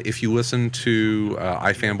 If you listen to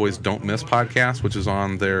iFanboys Don't Miss podcast, which is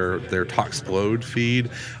on their Talksplode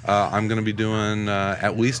feed, I'm going to be doing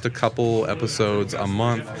at least a couple episodes a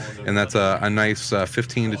month, and that's a nice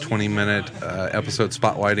 15 to 20 minute episode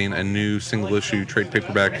spotlighting a new single issue trade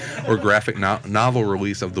paperback or graphic novel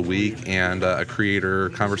release of the week and a creator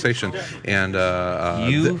conversation. And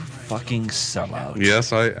fucking sellout. Yes,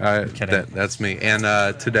 that's me. And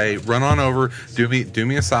today, run on over, do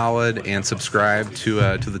me a solid, and subscribe to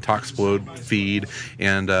the Talksplode feed.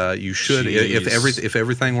 And you should, if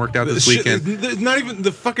everything worked out this weekend. Not even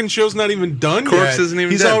the fucking show's not even done Corpse yet. Isn't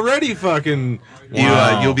even He's dead. already fucking.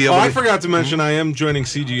 Wow. You'll be able. I forgot to mention I am joining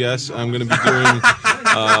CGS. I'm going to be doing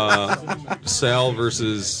Sal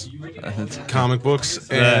versus comic books,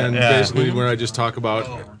 and basically where I just talk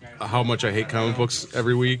about how much I hate comic books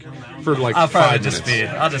every week for like I'll 5 minutes.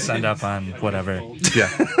 I'll just end up on whatever. Yeah.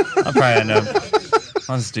 I'll probably end up.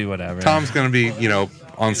 I'll just do whatever. Tom's going to be,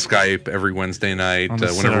 on Skype every Wednesday night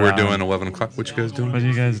whenever we're doing 11 o'clock. What you guys doing? What are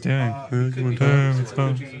you guys doing?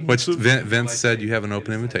 Which Vince said you have an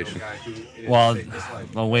open invitation. Well,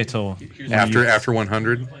 I'll wait till after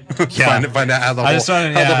 100. Yeah. find out how the whole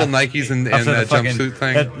Nikes and jumpsuit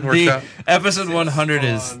thing works out. Episode 100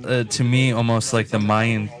 is to me almost like the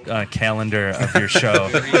Mayan calendar of your show.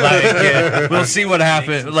 We'll see what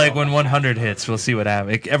happens. Like when 100 hits, we'll see what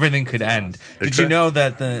happens. Everything could end. Did you know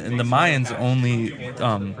that the Mayans only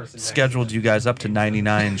scheduled you guys up to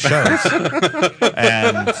 99 shows?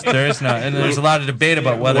 And there's a lot of debate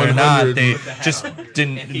about whether or not they just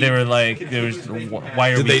didn't. They were like,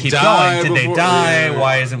 why are we keep going? Did they die? Yeah.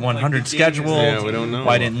 Why isn't 100 scheduled? Yeah, we don't know.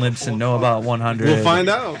 Why didn't Libsyn know about 100? We'll find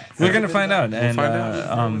out. We're gonna find out,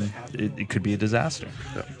 and it could be a disaster.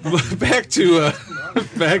 Back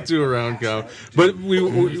to Around Cow, but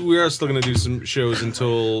we are still gonna do some shows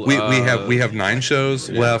until we have 9 shows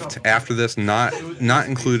left after this, not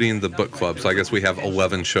including the book club. So I guess we have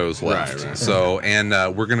 11 shows left. Right. So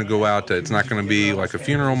we're gonna go out. It's not gonna be like a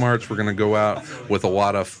funeral march. We're gonna go out with a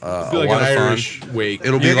lot of Irish fun. Wake.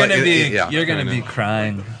 It'll you're be you're gonna be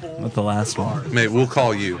crying with the last one. Mate, we'll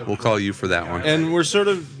call you. We'll call you for that one. And we're sort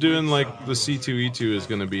of doing like the C2E2 is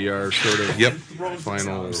going to be our sort of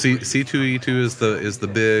final. C2E2 is the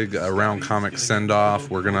big Around Comics send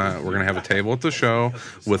off. We're gonna have a table at the show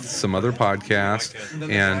with some other podcasts,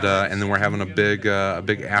 and then we're having a big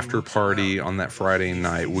after party on that Friday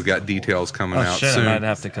night. We got details coming out soon. I might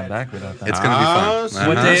have to come back without that. It's gonna be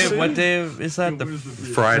fun. What day is that? The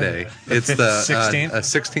Friday. It's the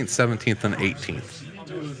 16th, 17th, and 18th.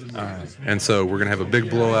 All right. And so we're gonna have a big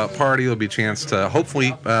blowout party. There'll be a chance to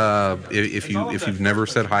hopefully, if you've never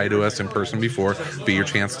said hi to us in person before, be your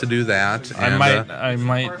chance to do that. And, I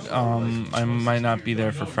might not be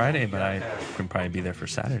there for Friday, but I can probably be there for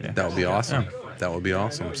Saturday. That would be awesome. Yeah. That would be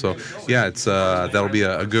awesome. So yeah, it's that'll be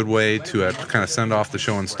a good way to kind of send off the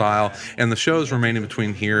show in style. And the shows remaining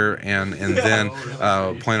between here and then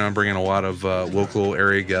plan on bringing a lot of local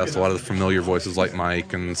area guests, a lot of the familiar voices like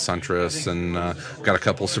Mike and Suntress, and got a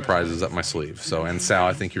couple surprises up my sleeve. So, and Sal,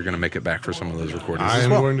 I think you're going to make it back for some of those recordings. I as am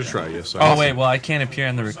well. going to try. Yes. Oh wait, well I can't appear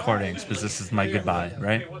in the recordings because this is my goodbye,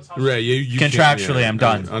 right? Right. You contractually, I'm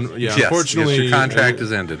done. Yes, unfortunately, your contract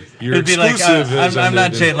is ended. It'd be like I'm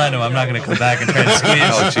not Jay Leno. I'm not going to come back and try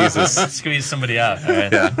to squeeze. Squeeze somebody out. All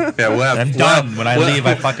right? Yeah. I'm done. When I leave,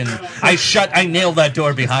 I nailed that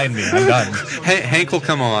door behind me. I'm done. Hank will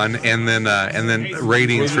come on, and then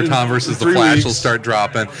ratings for Tom versus the Flash will start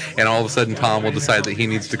dropping, and all of a sudden Tom will decide that he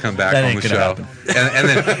needs to come back on the show. And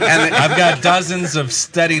then I've got dozens of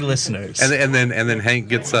steady listeners. And then Hank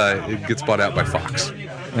gets bought out by Fox.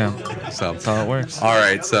 Yeah. So that's how it works. All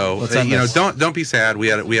right, so don't be sad. We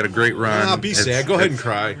had a great run. Be sad. Go ahead and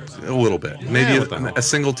cry a little bit, maybe a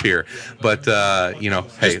single tear. But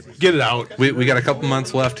hey, just get it out. We got a couple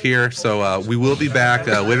months left here, so we will be back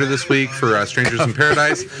later this week for Strangers in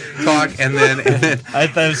Paradise talk, and then I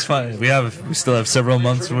thought it was funny. We still have several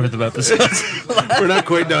months worth of episodes. We're not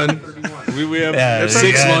quite done. We have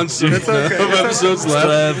 6 months of episodes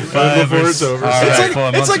left before it's over.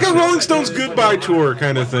 It's like a Rolling Stones goodbye tour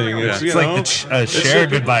kind of thing. It's like a Cher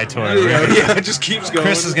goodbye tour. Yeah, it just keeps going.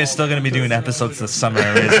 Chris is still going to be doing episodes this summer.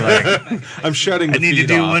 Where it's like, I'm shutting the feed I need to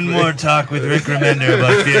do one more talk with Rick Remender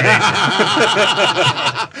about Fear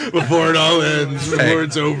Nation. Before it all ends, before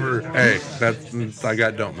it's over. Hey, I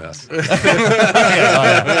got don't miss. All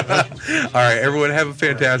right, everyone, have a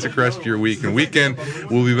fantastic rest of your week and weekend.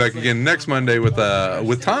 We'll be back again next Monday with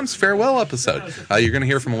Tom's farewell episode. You're going to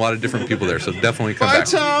hear from a lot of different people there, so definitely come back.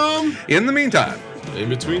 Bye, Tom. In the meantime, in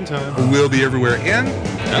between time, we'll be everywhere in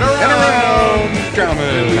and around drama,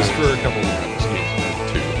 at least for a couple of months.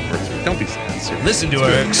 2 or 3. Don't be sad. Seriously. Listen to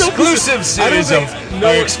our exclusive series of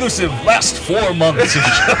our exclusive last 4 months of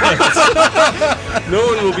shows. No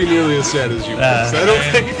one will be nearly as sad as you. I don't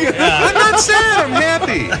think. I'm not sad. I'm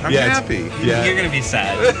happy. I'm happy. Yeah. You're gonna be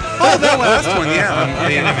sad. Oh, that last one. Yeah.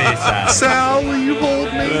 You're gonna be sad. Sal, will you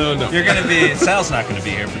hold me? No. You're gonna be. Sal's not gonna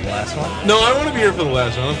be here for the last one. No, I want to be here for the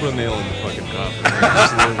last one. I'll put a nail in the fucking coffin.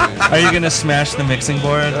 Are you gonna smash the mixing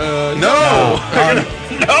board? No.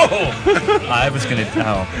 I was gonna.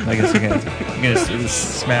 Oh, I guess you're gonna smash.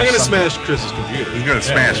 I'm gonna something. smash Chris's computer. He's gonna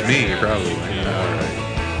smash me, probably. All right.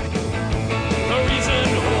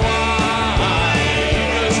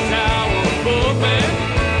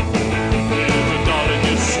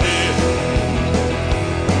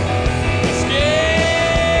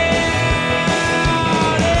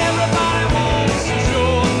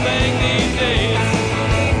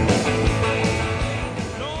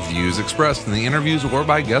 Expressed in the interviews or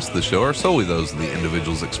by guests of the show are solely those of the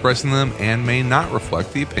individuals expressing them and may not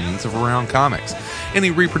reflect the opinions of Around Comics. Any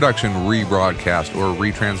reproduction, rebroadcast, or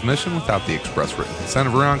retransmission without the express written consent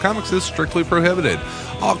of Around Comics is strictly prohibited.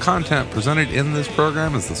 All content presented in this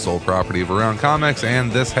program is the sole property of Around Comics,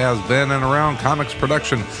 and this has been an Around Comics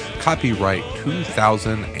production, copyright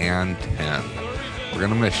 2010. We're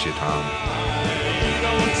gonna miss you, Tom.